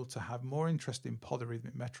be able to have more interesting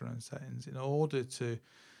polyrhythmic metronome settings in order to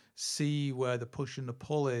see where the push and the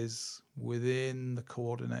pull is within the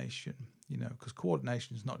coordination, because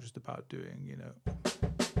coordination is not just about doing,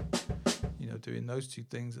 doing those 2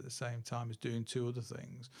 things at the same time as doing 2 other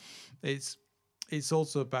things. It's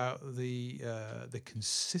also about the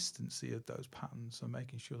consistency of those patterns and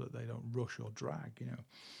making sure that they don't rush or drag.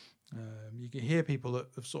 You can hear people that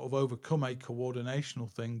have sort of overcome a coordinational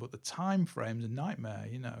thing, but the time frame's a nightmare.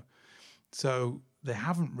 So they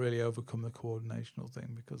haven't really overcome the coordinational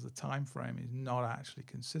thing because the time frame is not actually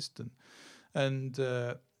consistent. And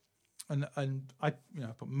I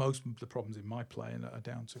put most of the problems in my playing are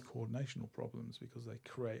down to coordinational problems, because they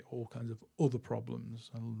create all kinds of other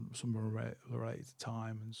problems, and some of them are related to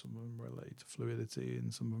time, and some of them are related to fluidity,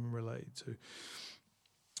 and some of them are related to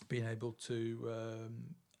being able to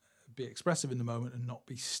be expressive in the moment and not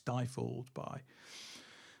be stifled by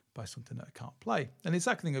something that I can't play. And it's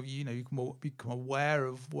that thing of you can become aware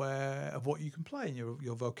of what you can play, and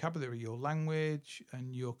your vocabulary, your language,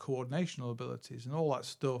 and your coordinational abilities, and all that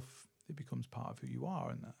stuff. It becomes part of who you are.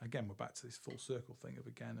 And again, we're back to this full circle thing of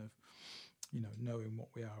knowing what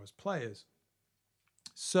we are as players.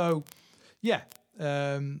 So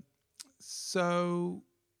so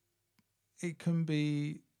it can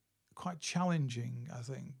be quite challenging, I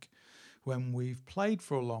think, when we've played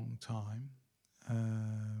for a long time,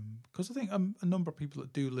 because I think a number of people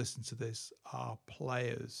that do listen to this are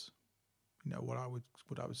players. What I would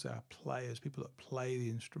say are players, people that play the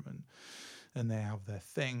instrument, and they have their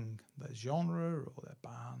thing, their genre or their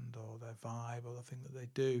band or their vibe or the thing that they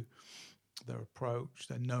do, their approach.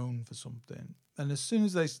 They're known for something, and as soon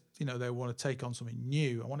as they want to take on something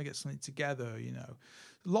new, I want to get something together. A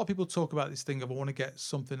lot of people talk about this thing of I want to get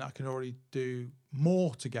something that I can already do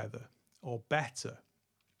more together or better,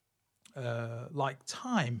 like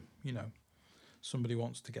time. Somebody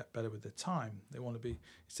wants to get better with their time. They want to be,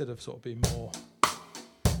 instead of sort of being more,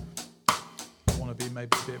 they want to be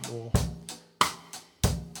maybe a bit more.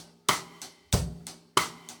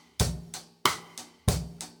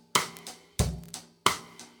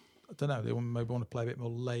 I don't know. They maybe want to play a bit more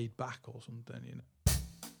laid back or something.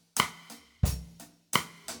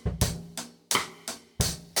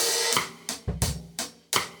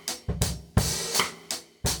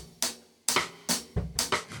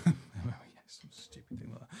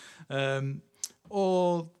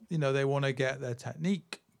 Or they want to get their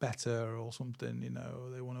technique better or something, or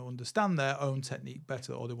they want to understand their own technique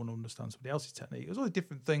better, or they want to understand somebody else's technique. There's all the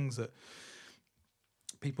different things that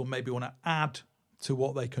people maybe want to add to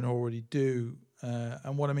what they can already do,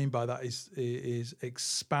 and what I mean by that is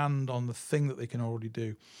expand on the thing that they can already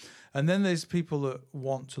do. And then there's people that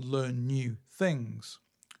want to learn new things,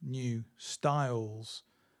 new styles,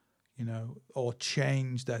 or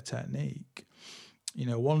change their technique.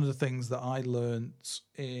 One of the things that I learnt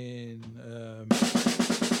in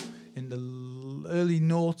the early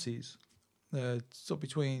noughties, so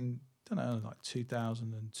between, I don't know, like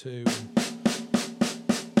 2002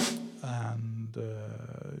 and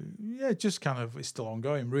just kind of, it's still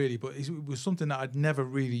ongoing really, but it was something that I'd never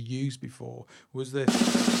really used before, was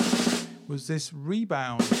this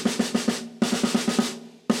rebound,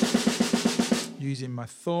 using my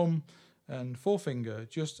thumb and forefinger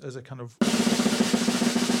just as a kind of,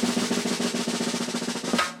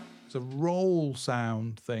 it's a roll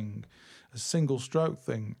sound thing, a single stroke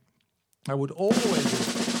thing. I would always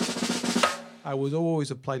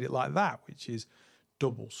have played it like that, which is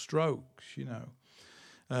double strokes,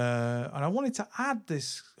 and I wanted to add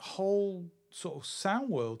this whole sort of sound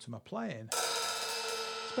world to my playing,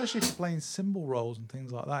 especially for playing cymbal rolls and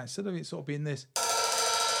things like that. Instead of it sort of being this,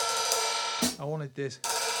 I wanted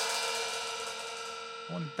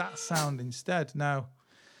that sound instead. Now,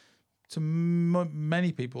 to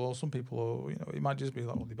many people, or some people, it might just be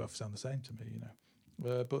like, well, they both sound the same to me,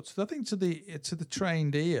 but I think to the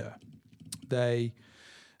trained ear, they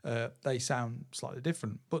sound slightly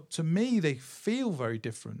different. But to me, they feel very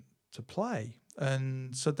different to play,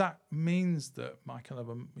 and so that means that my kind of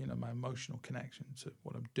my emotional connection to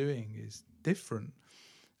what I'm doing is different,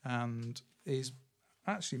 and is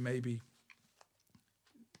actually maybe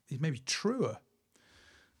truer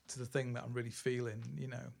to the thing that I'm really feeling.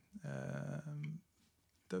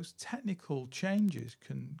 Those technical changes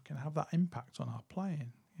can have that impact on our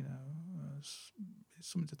playing. It's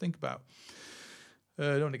something to think about. I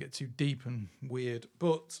don't want to get too deep and weird,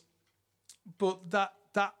 but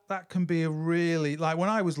that can be a really, like when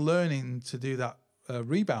I was learning to do that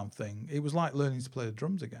rebound thing, it was like learning to play the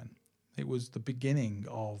drums again. It was the beginning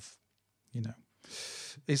of,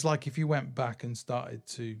 it's like if you went back and started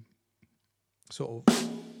to sort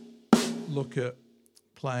of look at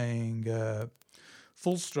playing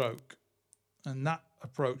full stroke and that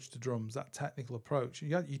approach to drums, that technical approach,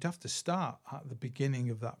 you'd have to start at the beginning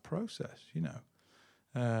of that process,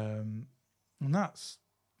 and that's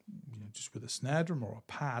just with a snare drum or a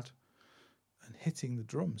pad and hitting the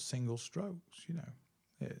drums single strokes.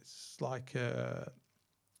 It's like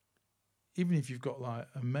even if you've got like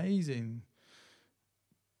amazing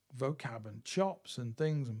vocab and chops and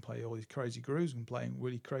things and play all these crazy grooves and playing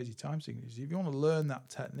really crazy time signatures, if you want to learn that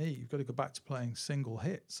technique, you've got to go back to playing single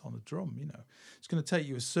hits on the drum. It's going to take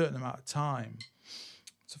you a certain amount of time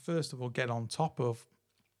to first of all get on top of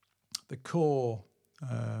the core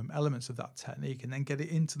elements of that technique and then get it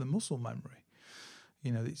into the muscle memory.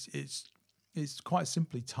 It's quite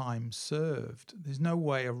simply time served. There's no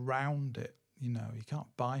way around it. You can't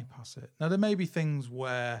bypass it. Now there may be things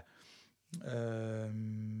where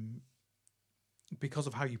because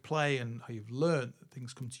of how you play and how you've learned, that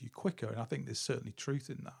things come to you quicker, and I think there's certainly truth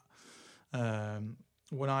in that.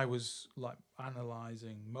 When I was like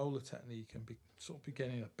analysing molar technique and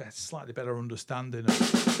getting a slightly better understanding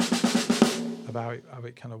of how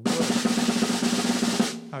it kind of works,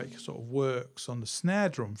 how it sort of works on the snare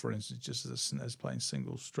drum, for instance, just as playing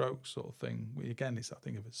single strokes sort of thing. Again, I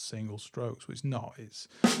think of it as single strokes, but it's not.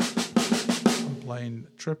 I'm playing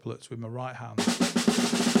triplets with my right hand,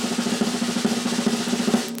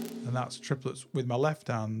 and that's triplets with my left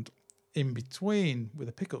hand in between with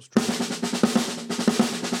a pickup stroke.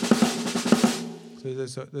 So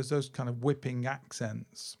there's those kind of whipping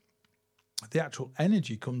accents. The actual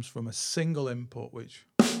energy comes from a single input, which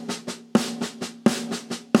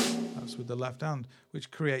that's with the left hand, which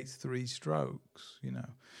creates 3 strokes.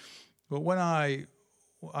 But when I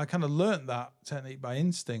kind of learnt that technique by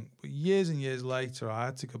instinct, but years and years later, I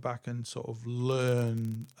had to go back and sort of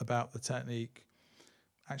learn about the technique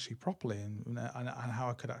actually properly and how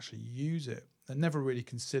I could actually use it. I never really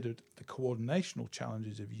considered the coordinational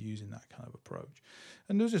challenges of using that kind of approach.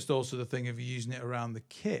 And there's just also the thing of using it around the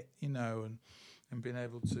kit, and being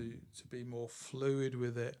able to be more fluid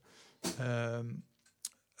with it. And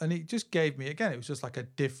it just gave me, again, it was just like a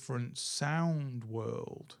different sound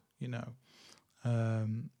world,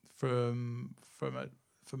 from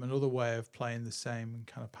another way of playing the same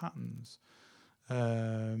kind of patterns.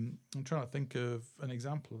 I'm trying to think of an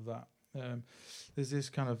example of that. There's this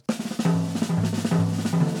kind of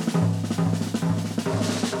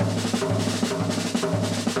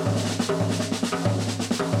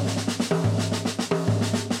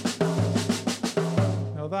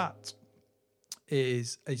now that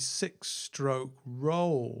is a 6-stroke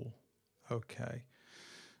roll, okay,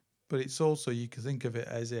 but it's also, you can think of it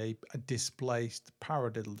as a displaced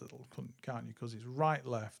paradiddle, can't you? Because it's right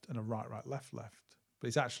left and a right left, but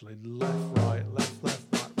it's actually left right left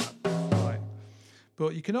right.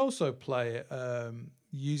 But you can also play it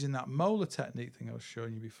using that molar technique thing I was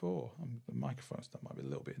showing you before. The microphone stuff might be a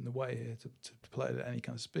little bit in the way here to play it at any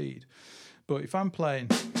kind of speed. But if I'm playing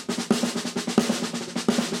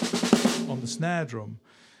on the snare drum,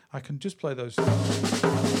 I can just play those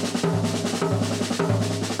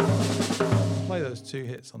 2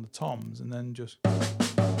 hits on the toms and then just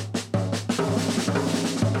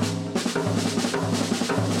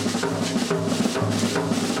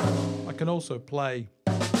I can also play,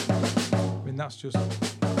 that's just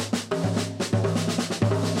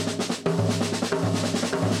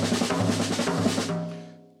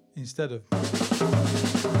instead of,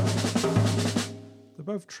 they're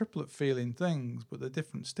both triplet feeling things, but they're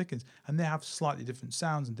different stickings and they have slightly different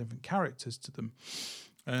sounds and different characters to them.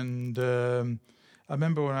 And I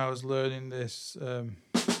remember when I was learning this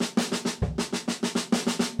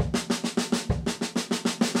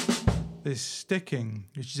this sticking,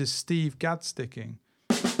 which is a Steve Gadd sticking.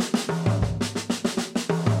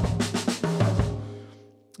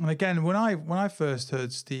 And again, when I first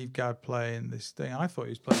heard Steve Gadd playing this thing, I thought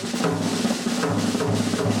he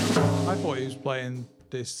was playing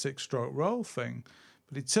this 6-stroke roll thing,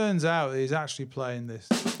 but it turns out that he's actually playing this.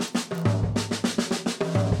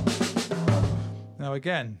 Now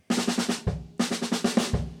again,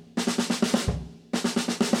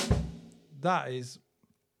 that is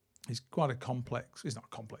It's quite a complex. It's not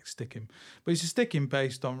complex sticking, but it's a sticking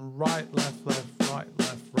based on right, left,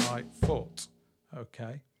 right foot.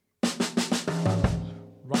 Okay.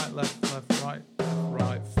 Right, left,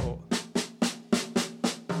 right foot.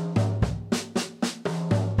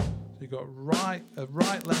 So you've got right, left,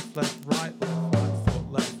 right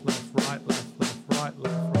foot, left, right foot,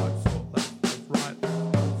 left, right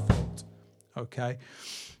foot. Okay.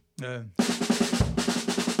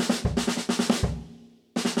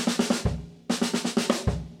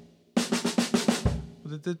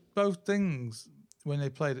 Both things, when they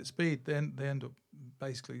played at speed, they end up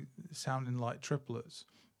basically sounding like triplets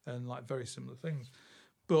and like very similar things.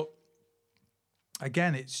 But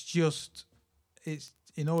again, it's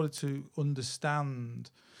in order to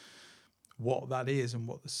understand what that is and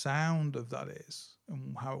what the sound of that is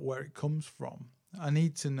and where it comes from, I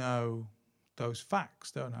need to know those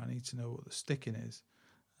facts, don't I? I need to know what the sticking is,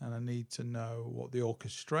 and I need to know what the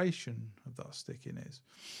orchestration of that sticking is.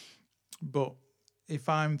 But if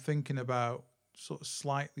I'm thinking about sort of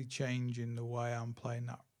slightly changing the way I'm playing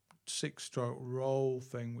that 6-stroke roll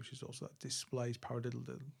thing, which is also that displays paradiddle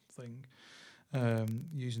thing,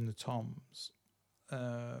 using the toms,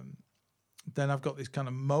 then I've got this kind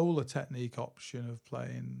of molar technique option of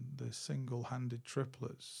playing the single-handed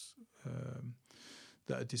triplets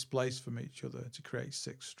that are displaced from each other to create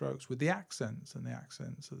 6 strokes with the accents, and the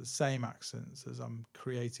accents are the same accents as I'm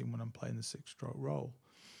creating when I'm playing the 6-stroke roll.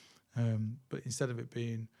 But instead of it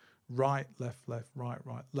being right,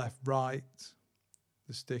 right, left, right,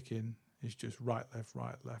 the sticking is just right, left,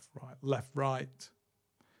 right.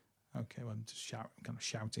 Okay, well, I'm just kind of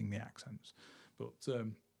shouting the accents. But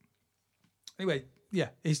anyway, yeah,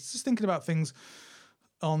 it's just thinking about things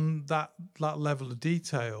on that level of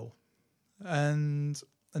detail, and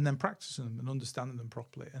then practicing them and understanding them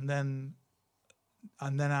properly, and then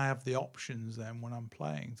I have the options then when I'm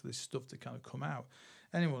playing for this stuff to kind of come out.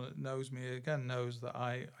 Anyone that knows me again knows that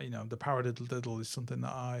the paradiddle diddle is something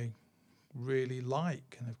that I really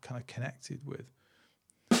like and have kind of connected with.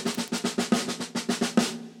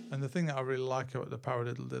 And the thing that I really like about the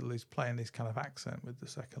paradiddle diddle is playing this kind of accent with the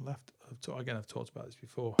second left. Again, I've talked about this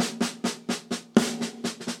before.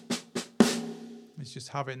 It's just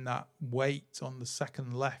having that weight on the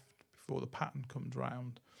second left before the pattern comes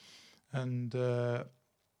round. And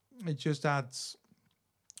it just adds,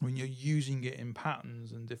 when you're using it in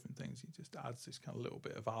patterns and different things, it just adds this kind of little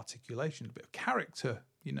bit of articulation, a bit of character,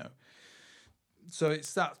 So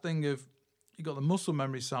it's that thing of, you've got the muscle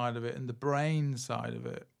memory side of it and the brain side of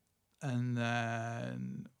it. And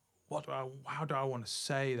then how do I want to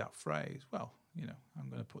say that phrase? Well, I'm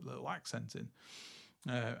going to put a little accent in.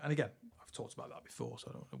 And again, I've talked about that before, so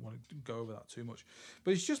I don't want to go over that too much.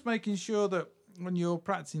 But it's just making sure that when you're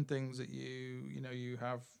practicing things that you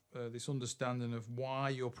have this understanding of why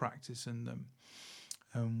you're practicing them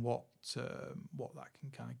and what that can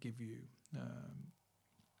kind of give you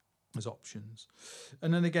as options.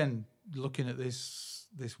 And then again, looking at this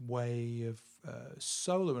way of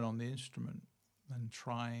soloing on the instrument and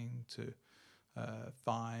trying to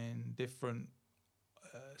find different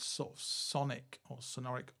sort of sonic or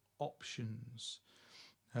sonoric options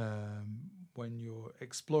when you're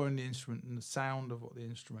exploring the instrument and the sound of what the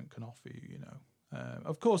instrument can offer you.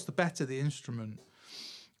 Of course, the better the instrument,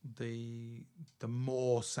 the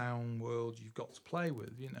more sound world you've got to play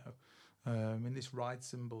with. And this ride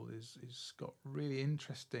cymbal is got really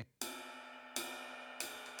interesting.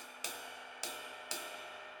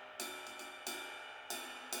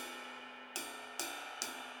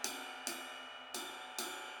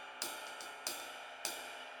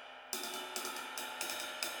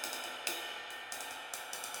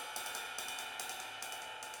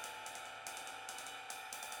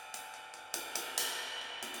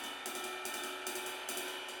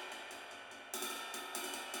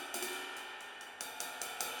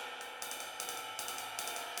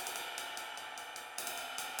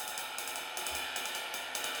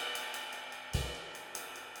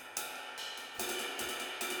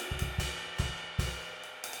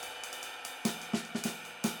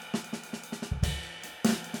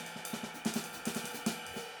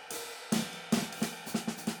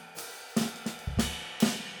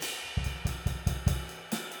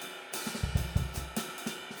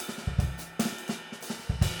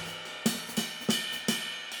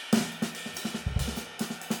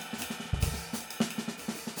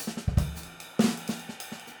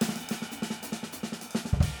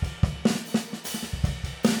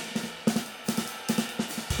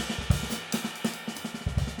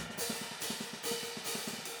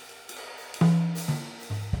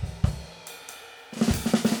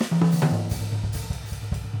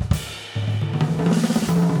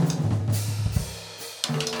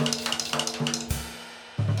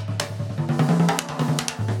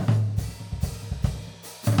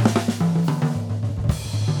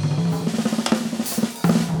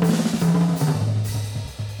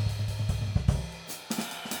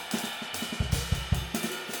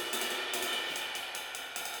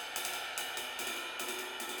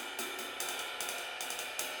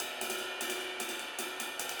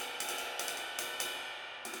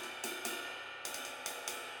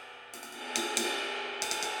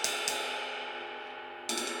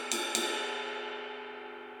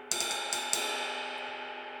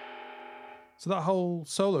 So that whole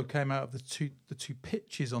solo came out of the two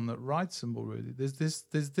pitches on the ride cymbal. Really, there's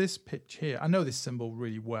this pitch here. I know this cymbal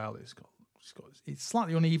really well. It's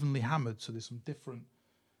slightly unevenly hammered, so there's some different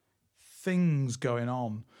things going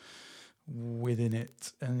on within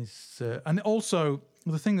it, and also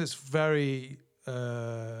the thing that's very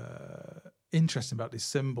interesting about this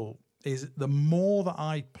cymbal is the more that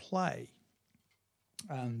I play,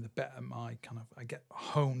 and the better I get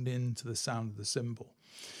honed into the sound of the cymbal.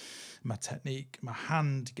 My technique, my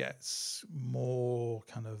hand gets more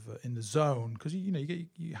kind of in the zone, because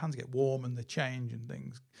your hands get warm and they change and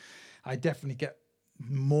things. I definitely get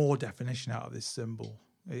more definition out of this cymbal.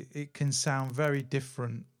 It can sound very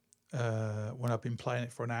different when I've been playing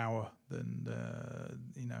it for an hour than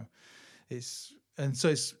it's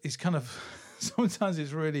kind of sometimes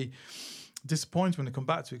it's really disappointing when I come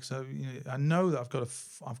back to it, because I know that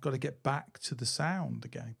I've got to get back to the sound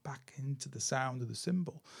again, back into the sound of the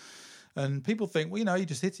cymbal. And people think, well, you're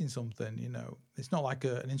just hitting something. It's not like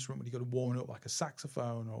an instrument where you've got to warm it up like a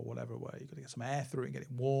saxophone or whatever, where you've got to get some air through it and get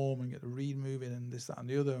it warm and get the reed moving and this, that, and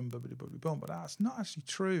the other, and boom. But that's not actually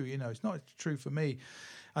true. It's not true for me.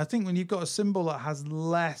 I think when you've got a cymbal that has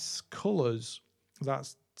less colours,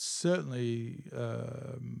 that's certainly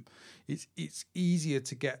it's easier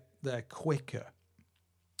to get there quicker.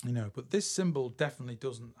 But this cymbal definitely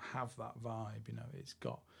doesn't have that vibe. It's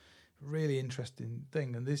got really interesting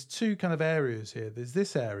thing, and there's two kind of areas here. There's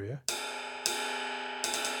this area,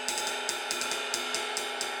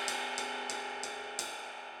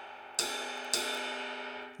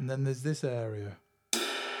 and then there's this area.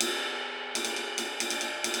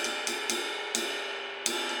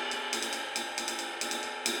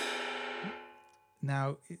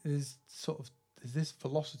 Now there's this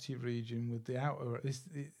velocity region with the outer.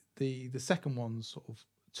 The second one's sort of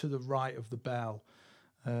to the right of the bell.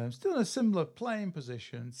 Still in a similar playing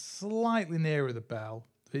position, slightly nearer the bell.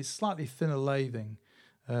 It's slightly thinner lathing.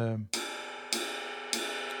 You've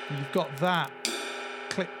got that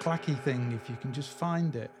click-clacky thing, if you can just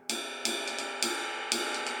find it.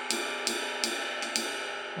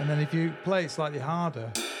 And then if you play it slightly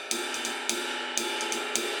harder,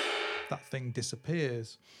 that thing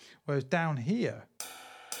disappears. Whereas down here,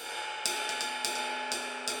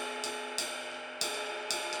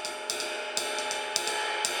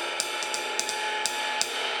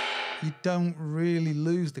 you don't really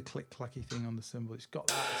lose the click-clacky thing on the cymbal. It's still got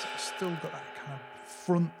that kind of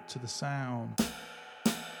front to the sound.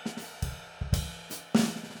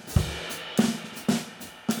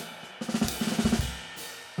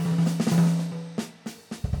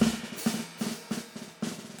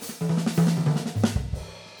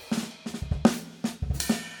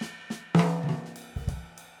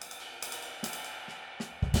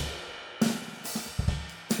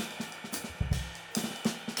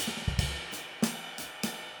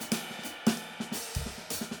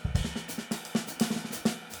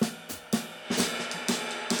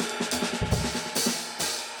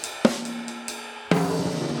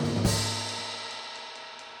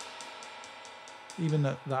 Even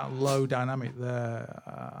that low dynamic there,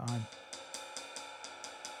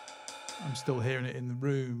 I'm still hearing it in the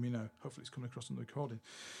room. Hopefully it's coming across on the recording.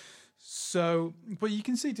 So, but you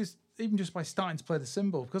can see even just by starting to play the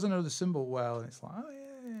cymbal, because I know the cymbal well, and it's like, oh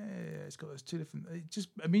yeah, it's got those two different. It just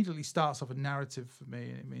immediately starts off a narrative for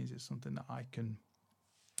me, and it means it's something that I can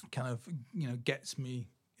kind of gets me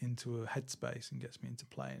into a headspace and gets me into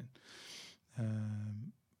playing.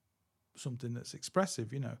 Something that's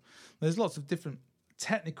expressive. There's lots of different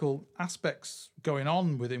technical aspects going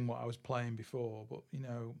on within what I was playing before, but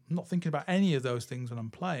I'm not thinking about any of those things when I'm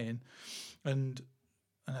playing, and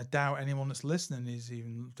I doubt anyone that's listening is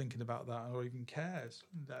even thinking about that or even cares.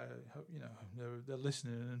 They're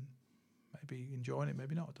listening and maybe enjoying it,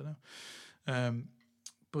 maybe not, I don't know.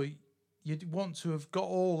 But you'd want to have got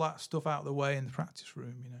all that stuff out of the way in the practice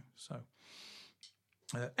room, so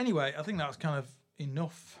anyway, I think that's kind of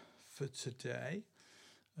enough for today.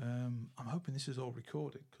 I'm hoping this is all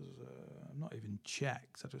recorded, because I'm not even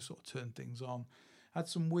checked. I just sort of turned things on. I had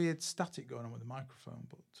some weird static going on with the microphone,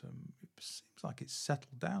 but it seems like it's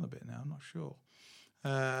settled down a bit now. I'm not sure.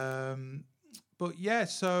 But yeah,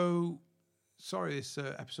 so sorry this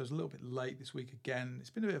episode's a little bit late this week again. It's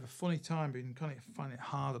been a bit of a funny time. Been kind of finding it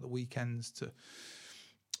hard at the weekends to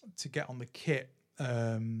get on the kit,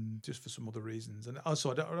 just for some other reasons. And also,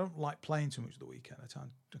 I don't like playing too much at the weekend. I try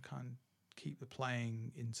to kind of keep the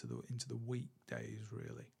playing into the weekdays,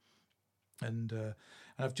 really. And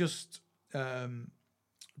I've just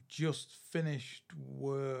finished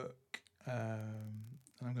work,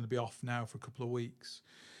 and I'm going to be off now for a couple of weeks.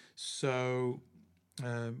 So,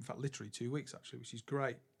 in fact, literally 2 weeks actually, which is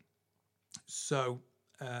great. So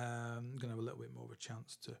I'm going to have a little bit more of a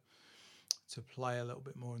chance to play a little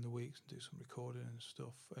bit more in the weeks and do some recording and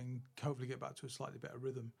stuff, and hopefully get back to a slightly better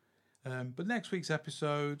rhythm. But next week's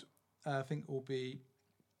episode, I think, will be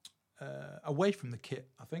away from the kit.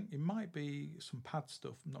 I think it might be some pad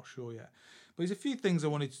stuff. I'm not sure yet. But there's a few things I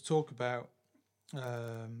wanted to talk about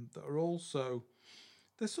that are also,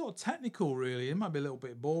 they're sort of technical, really. It might be a little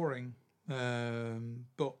bit boring.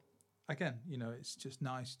 But again, it's just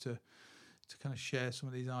nice to kind of share some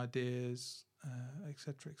of these ideas, et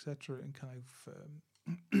cetera, and kind of,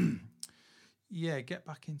 get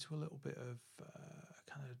back into a little bit of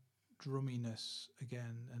kind of drumminess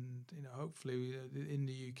again. And, hopefully in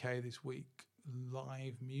the UK this week,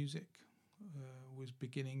 live music was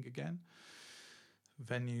beginning again.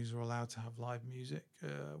 Venues are allowed to have live music.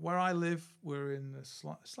 Where I live, we're in a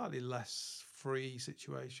slightly less free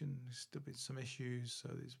situation. There's still been some issues, so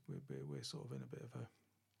we're sort of in a bit of a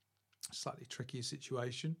slightly trickier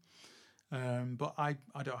situation. But I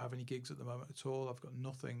don't have any gigs at the moment at all. I've got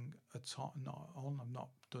nothing not on. I've not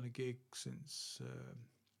done a gig since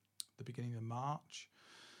the beginning of March,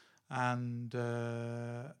 and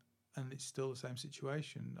it's still the same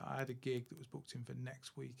situation. I had a gig that was booked in for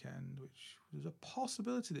next weekend, which was a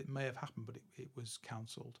possibility that it may have happened, but it was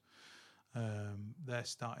cancelled. They're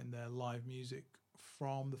starting their live music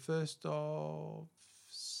from the 1st of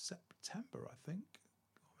September, I think,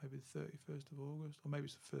 or maybe the 31st of August, or maybe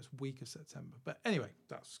it's the first week of September. But anyway,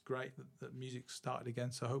 that's great that music started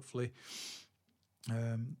again. So hopefully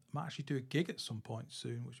I might actually do a gig at some point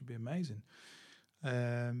soon, which would be amazing.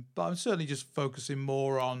 But I'm certainly just focusing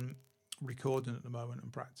more on recording at the moment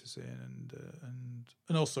and practicing,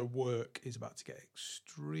 and also work is about to get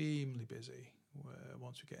extremely busy.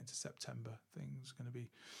 Once we get into September, things are going to be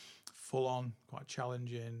full on, quite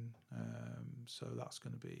challenging. So that's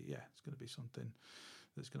going to be it's going to be something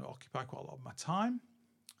that's going to occupy quite a lot of my time.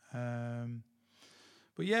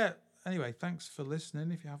 But anyway, thanks for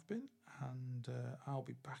listening if you have been, and I'll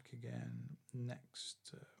be back again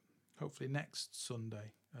hopefully next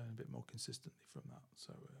Sunday, a bit more consistently from that.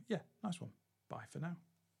 So, nice one. Bye for now.